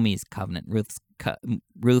and Naomi's covenant,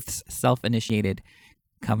 Ruth's self-initiated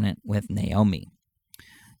covenant with Naomi.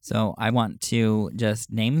 So I want to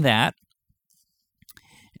just name that.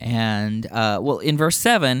 And, in verse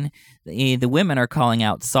 7, the women are calling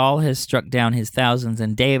out, Saul has struck down his thousands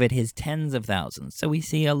and David his tens of thousands. So we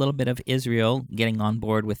see a little bit of Israel getting on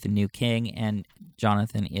board with the new king, and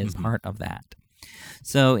Jonathan is part of that.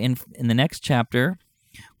 So in the next chapter,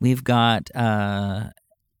 we've got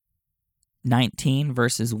 19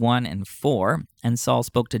 verses 1 and 4. And Saul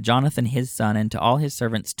spoke to Jonathan his son and to all his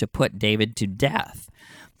servants to put David to death.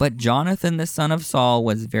 But Jonathan the son of Saul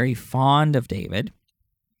was very fond of David.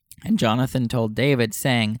 And Jonathan told David,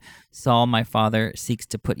 saying, Saul, my father, seeks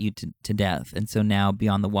to put you to death. And so now be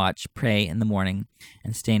on the watch, pray in the morning,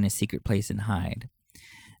 and stay in a secret place and hide.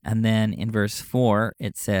 And then in verse 4,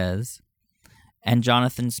 it says, and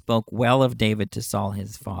Jonathan spoke well of David to Saul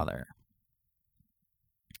his father,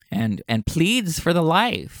 and pleads for the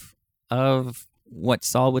life of what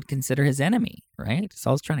Saul would consider his enemy, right?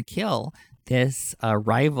 Saul's trying to kill this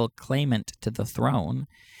rival claimant to the throne.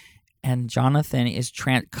 And Jonathan is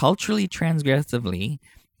culturally transgressively,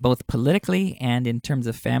 both politically and in terms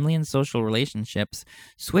of family and social relationships,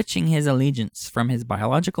 switching his allegiance from his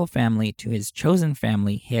biological family to his chosen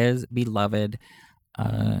family, his beloved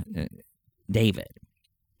David.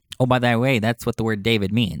 Oh, by the way, that's what the word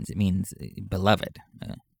David means. It means beloved.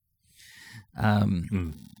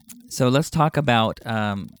 So let's talk about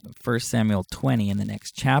 1 Samuel 20 in the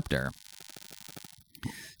next chapter.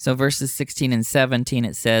 So verses 16 and 17,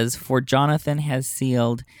 it says, for Jonathan has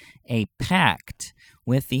sealed a pact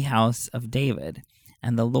with the house of David,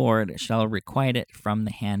 and the Lord shall requite it from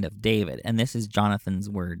the hand of David. And this is Jonathan's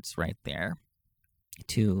words right there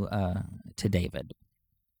to David.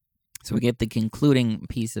 So we get the concluding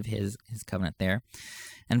piece of his covenant there.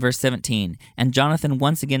 And verse 17, and Jonathan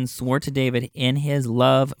once again swore to David in his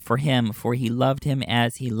love for him, for he loved him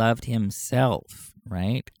as he loved himself,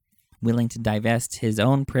 right? Willing to divest his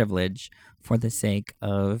own privilege for the sake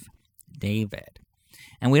of David.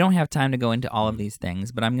 And we don't have time to go into all of these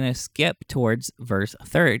things, but I'm going to skip towards verse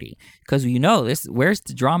 30, because where's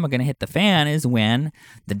the drama going to hit the fan is when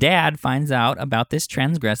the dad finds out about this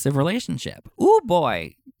transgressive relationship. Ooh,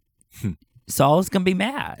 boy. Saul is going to be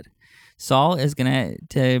mad. Saul is going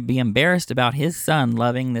to be embarrassed about his son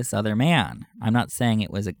loving this other man. I'm not saying it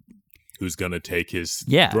was who's going to take his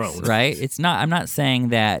throne. Right? It's not. I'm not saying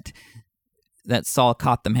that Saul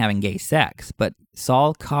caught them having gay sex, but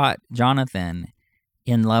Saul caught Jonathan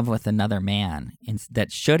in love with another man,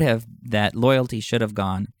 that loyalty should have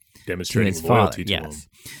gone demonstrating to his loyalty father. to him.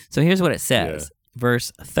 So here's what it says,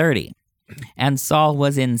 verse 30. And Saul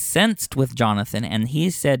was incensed with Jonathan, and he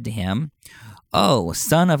said to him, "Oh,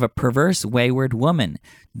 son of a perverse, wayward woman,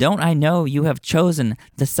 don't I know you have chosen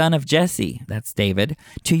the son of Jesse," that's David,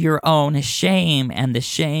 "to your own shame and the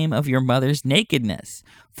shame of your mother's nakedness?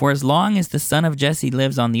 For as long as the son of Jesse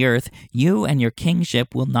lives on the earth, you and your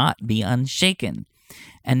kingship will not be unshaken.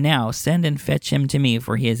 And now send and fetch him to me,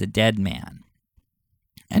 for he is a dead man."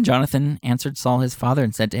 And Jonathan answered Saul his father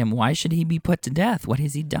and said to him, "Why should he be put to death? What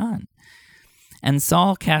has he done?" And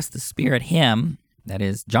Saul cast the spear at him, that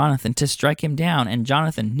is, Jonathan, to strike him down. And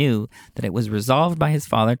Jonathan knew that it was resolved by his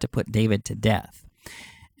father to put David to death.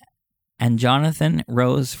 And Jonathan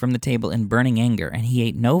rose from the table in burning anger, and he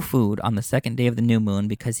ate no food on the second day of the new moon,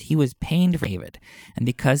 because he was pained for David, and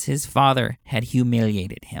because his father had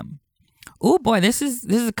humiliated him. Oh boy, this is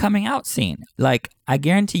a coming out scene. Like, I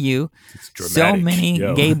guarantee you, so many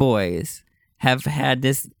gay boys have had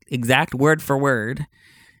this exact word for word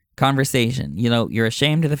conversation. You're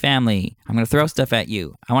ashamed of the family. I'm going to throw stuff at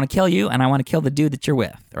you. I want to kill you, and I want to kill the dude that you're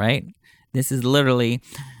with, right? This is literally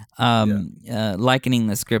likening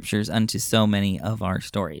the scriptures unto so many of our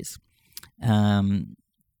stories. And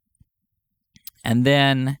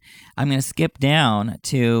then I'm going to skip down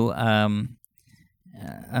to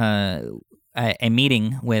a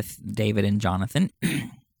meeting with David and Jonathan.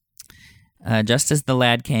 Just as the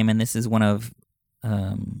lad came, and this is one of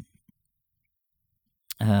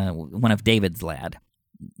David's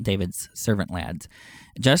servant lads.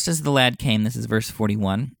 Just as the lad came, this is verse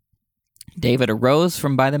 41, David arose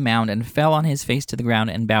from by the mound and fell on his face to the ground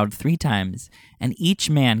and bowed 3 times, and each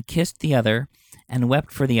man kissed the other and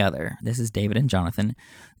wept for the other. This is David and Jonathan,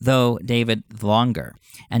 though David the longer.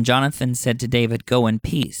 And Jonathan said to David, "Go in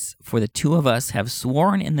peace, for the 2 of us have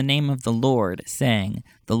sworn in the name of the Lord, saying,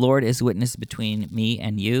 the Lord is witness between me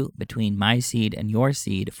and you, between my seed and your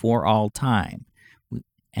seed, for all time."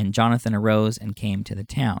 And Jonathan arose and came to the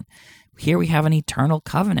town. Here we have an eternal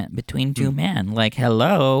covenant between 2 men. Like,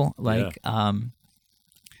 hello, like,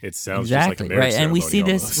 it sounds exactly just like a marriage right. And we see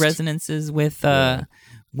almost. this resonances with the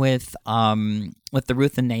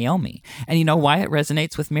Ruth and Naomi. And you know why it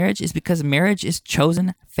resonates with marriage is because marriage is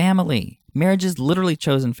chosen family. Marriage is literally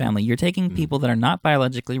chosen family. You're taking people that are not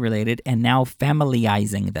biologically related and now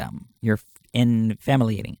familyizing them. You're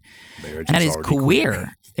familiating. Marriage and that is already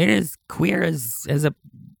queer. It is queer as a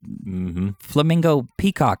flamingo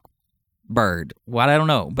peacock bird. What, I don't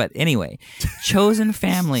know. But anyway, chosen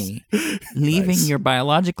family, leaving your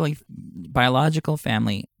biological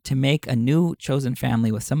family to make a new chosen family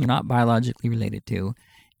with someone not biologically related to,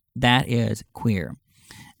 that is queer.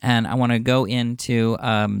 And I want to go into,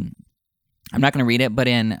 I'm not going to read it, but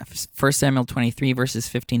in 1 Samuel 23, verses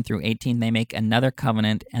 15 through 18, they make another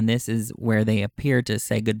covenant, and this is where they appear to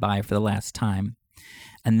say goodbye for the last time.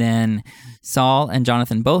 And then Saul and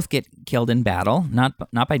Jonathan both get killed in battle, not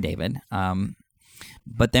by David.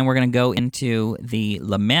 But then we're going to go into the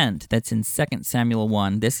lament that's in 2 Samuel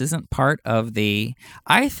 1. This isn't part of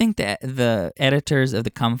I think that the editors of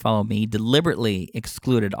the Come Follow Me deliberately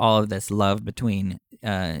excluded all of this love between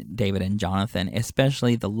David and Jonathan,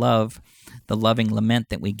 especially the loving lament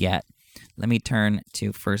that we get. Let me turn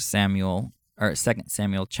to 2 Samuel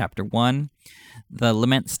chapter 1. The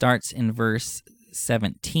lament starts in verse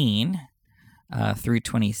 17 through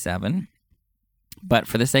 27. But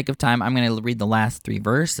for the sake of time, I'm going to read the last 3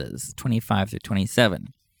 verses, 25 through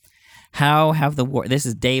 27. How have this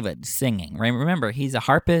is David singing, right? Remember, he's a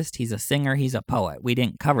harpist, he's a singer, he's a poet. We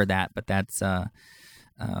didn't cover that, but that's right.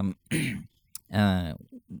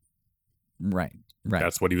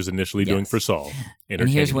 That's what he was initially doing for Saul. And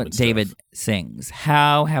here's what David sings.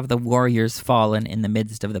 How have the warriors fallen in the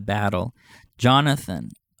midst of the battle?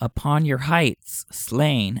 Jonathan, upon your heights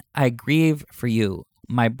slain, I grieve for you,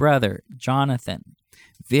 my brother Jonathan.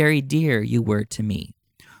 Very dear you were to me.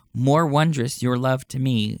 More wondrous your love to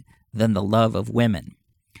me than the love of women.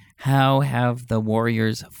 How have the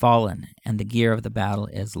warriors fallen, and the gear of the battle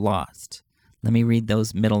is lost. Let me read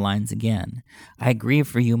those middle lines again. I grieve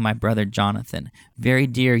for you, my brother Jonathan. Very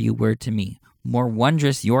dear you were to me. More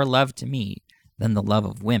wondrous your love to me than the love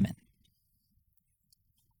of women.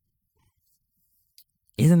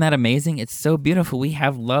 Isn't that amazing? It's so beautiful. We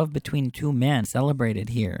have love between 2 men celebrated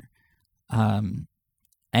here. And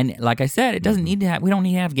like I said, it doesn't need to we don't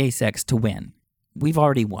need to have gay sex to win. We've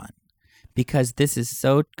already won. Because this is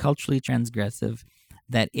so culturally transgressive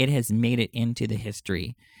that it has made it into the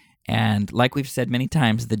history. And like we've said many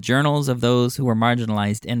times, the journals of those who were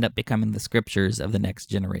marginalized end up becoming the scriptures of the next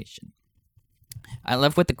generation. I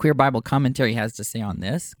love what the Queer Bible Commentary has to say on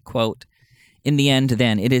this. Quote, "In the end,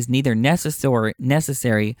 then, it is neither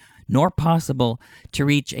necessary nor possible to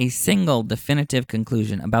reach a single definitive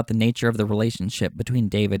conclusion about the nature of the relationship between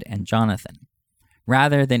David and Jonathan.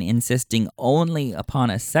 Rather than insisting only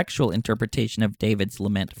upon a sexual interpretation of David's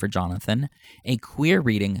lament for Jonathan, a queer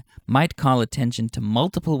reading might call attention to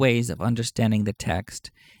multiple ways of understanding the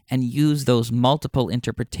text and use those multiple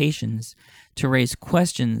interpretations to raise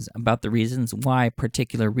questions about the reasons why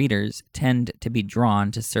particular readers tend to be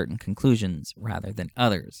drawn to certain conclusions rather than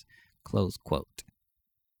others." Close quote.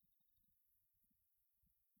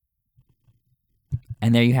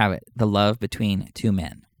 And there you have it, the love between 2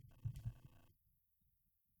 men.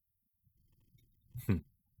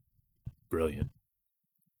 Brilliant.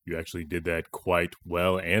 You actually did that quite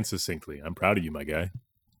well and succinctly. I'm proud of you, my guy.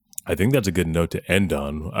 I think that's a good note to end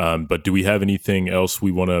on. But do we have anything else we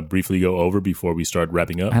want to briefly go over before we start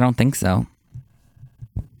wrapping up? I don't think so.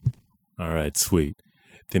 All right, sweet.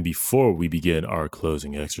 Then before we begin our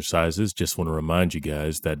closing exercises, just want to remind you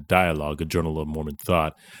guys that Dialogue, a Journal of Mormon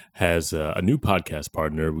Thought, has a new podcast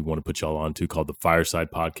partner we want to put y'all on to called the Fireside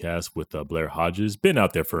Podcast with Blair Hodges. Been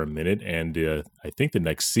out there for a minute, and I think the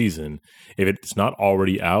next season, if it's not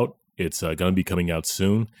already out, it's going to be coming out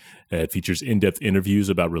soon. It features in-depth interviews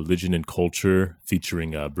about religion and culture,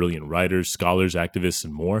 featuring brilliant writers, scholars, activists,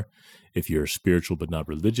 and more. If you're spiritual but not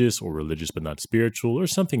religious, or religious but not spiritual, or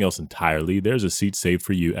something else entirely, there's a seat saved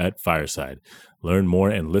for you at Fireside. Learn more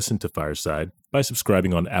and listen to Fireside by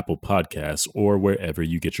subscribing on Apple Podcasts or wherever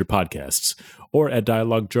you get your podcasts, or at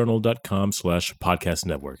dialoguejournal.com/podcast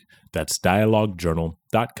network. That's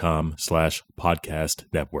dialoguejournal.com/podcast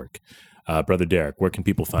network. Brother Derek, where can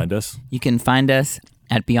people find us? You can find us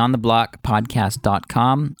at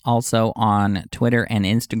beyondtheblockpodcast.com, also on Twitter and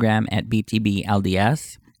Instagram at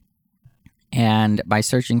BTBLDS, and by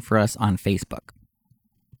searching for us on Facebook.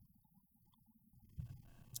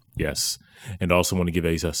 Yes, and also want to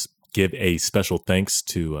give a special thanks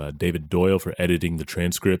to David Doyle for editing the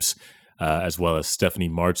transcripts, as well as Stephanie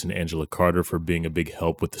Martz and Angela Carter for being a big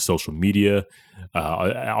help with the social media.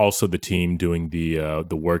 Also, the team doing the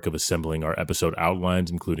work of assembling our episode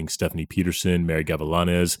outlines, including Stephanie Peterson, Mary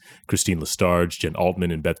Gavilanes, Christine Lestarge, Jen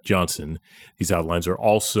Altman, and Beth Johnson. These outlines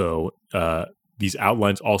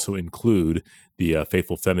also include the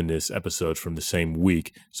Faithful Feminist episodes from the same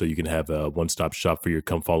week, so you can have a one-stop shop for your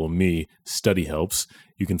Come Follow Me study helps.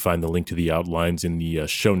 You can find the link to the outlines in the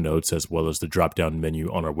show notes, as well as the drop-down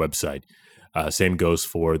menu on our website. Same goes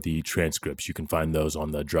for the transcripts. You can find those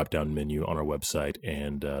on the drop-down menu on our website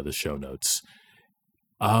and the show notes.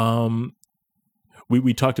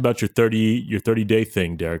 We talked about your 30-day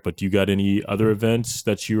thing, Derek, but do you got any other events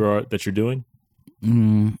that you're doing?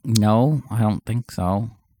 No, I don't think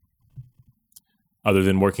so. Other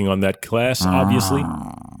than working on that class, obviously.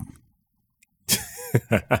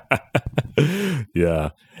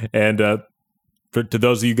 Yeah. And to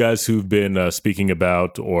those of you guys who've been speaking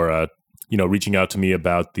about or reaching out to me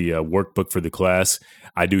about the workbook for the class,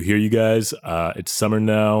 I do hear you guys. It's summer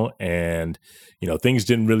now, and things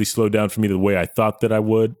didn't really slow down for me the way I thought that I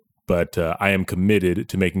would. But I am committed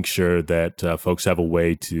to making sure that folks have a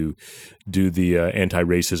way to do the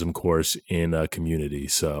anti-racism course in a community.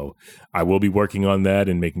 So I will be working on that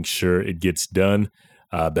and making sure it gets done.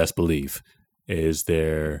 Best believe. Is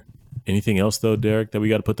there anything else, though, Derek, that we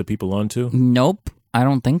got to put the people on to? Nope, I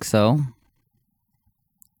don't think so.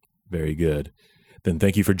 Very good. Then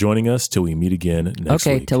thank you for joining us till we meet again next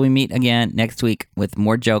week. Okay, till we meet again next week with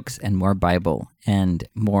more jokes and more Bible and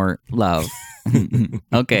more love.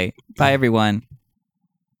 Okay, bye everyone.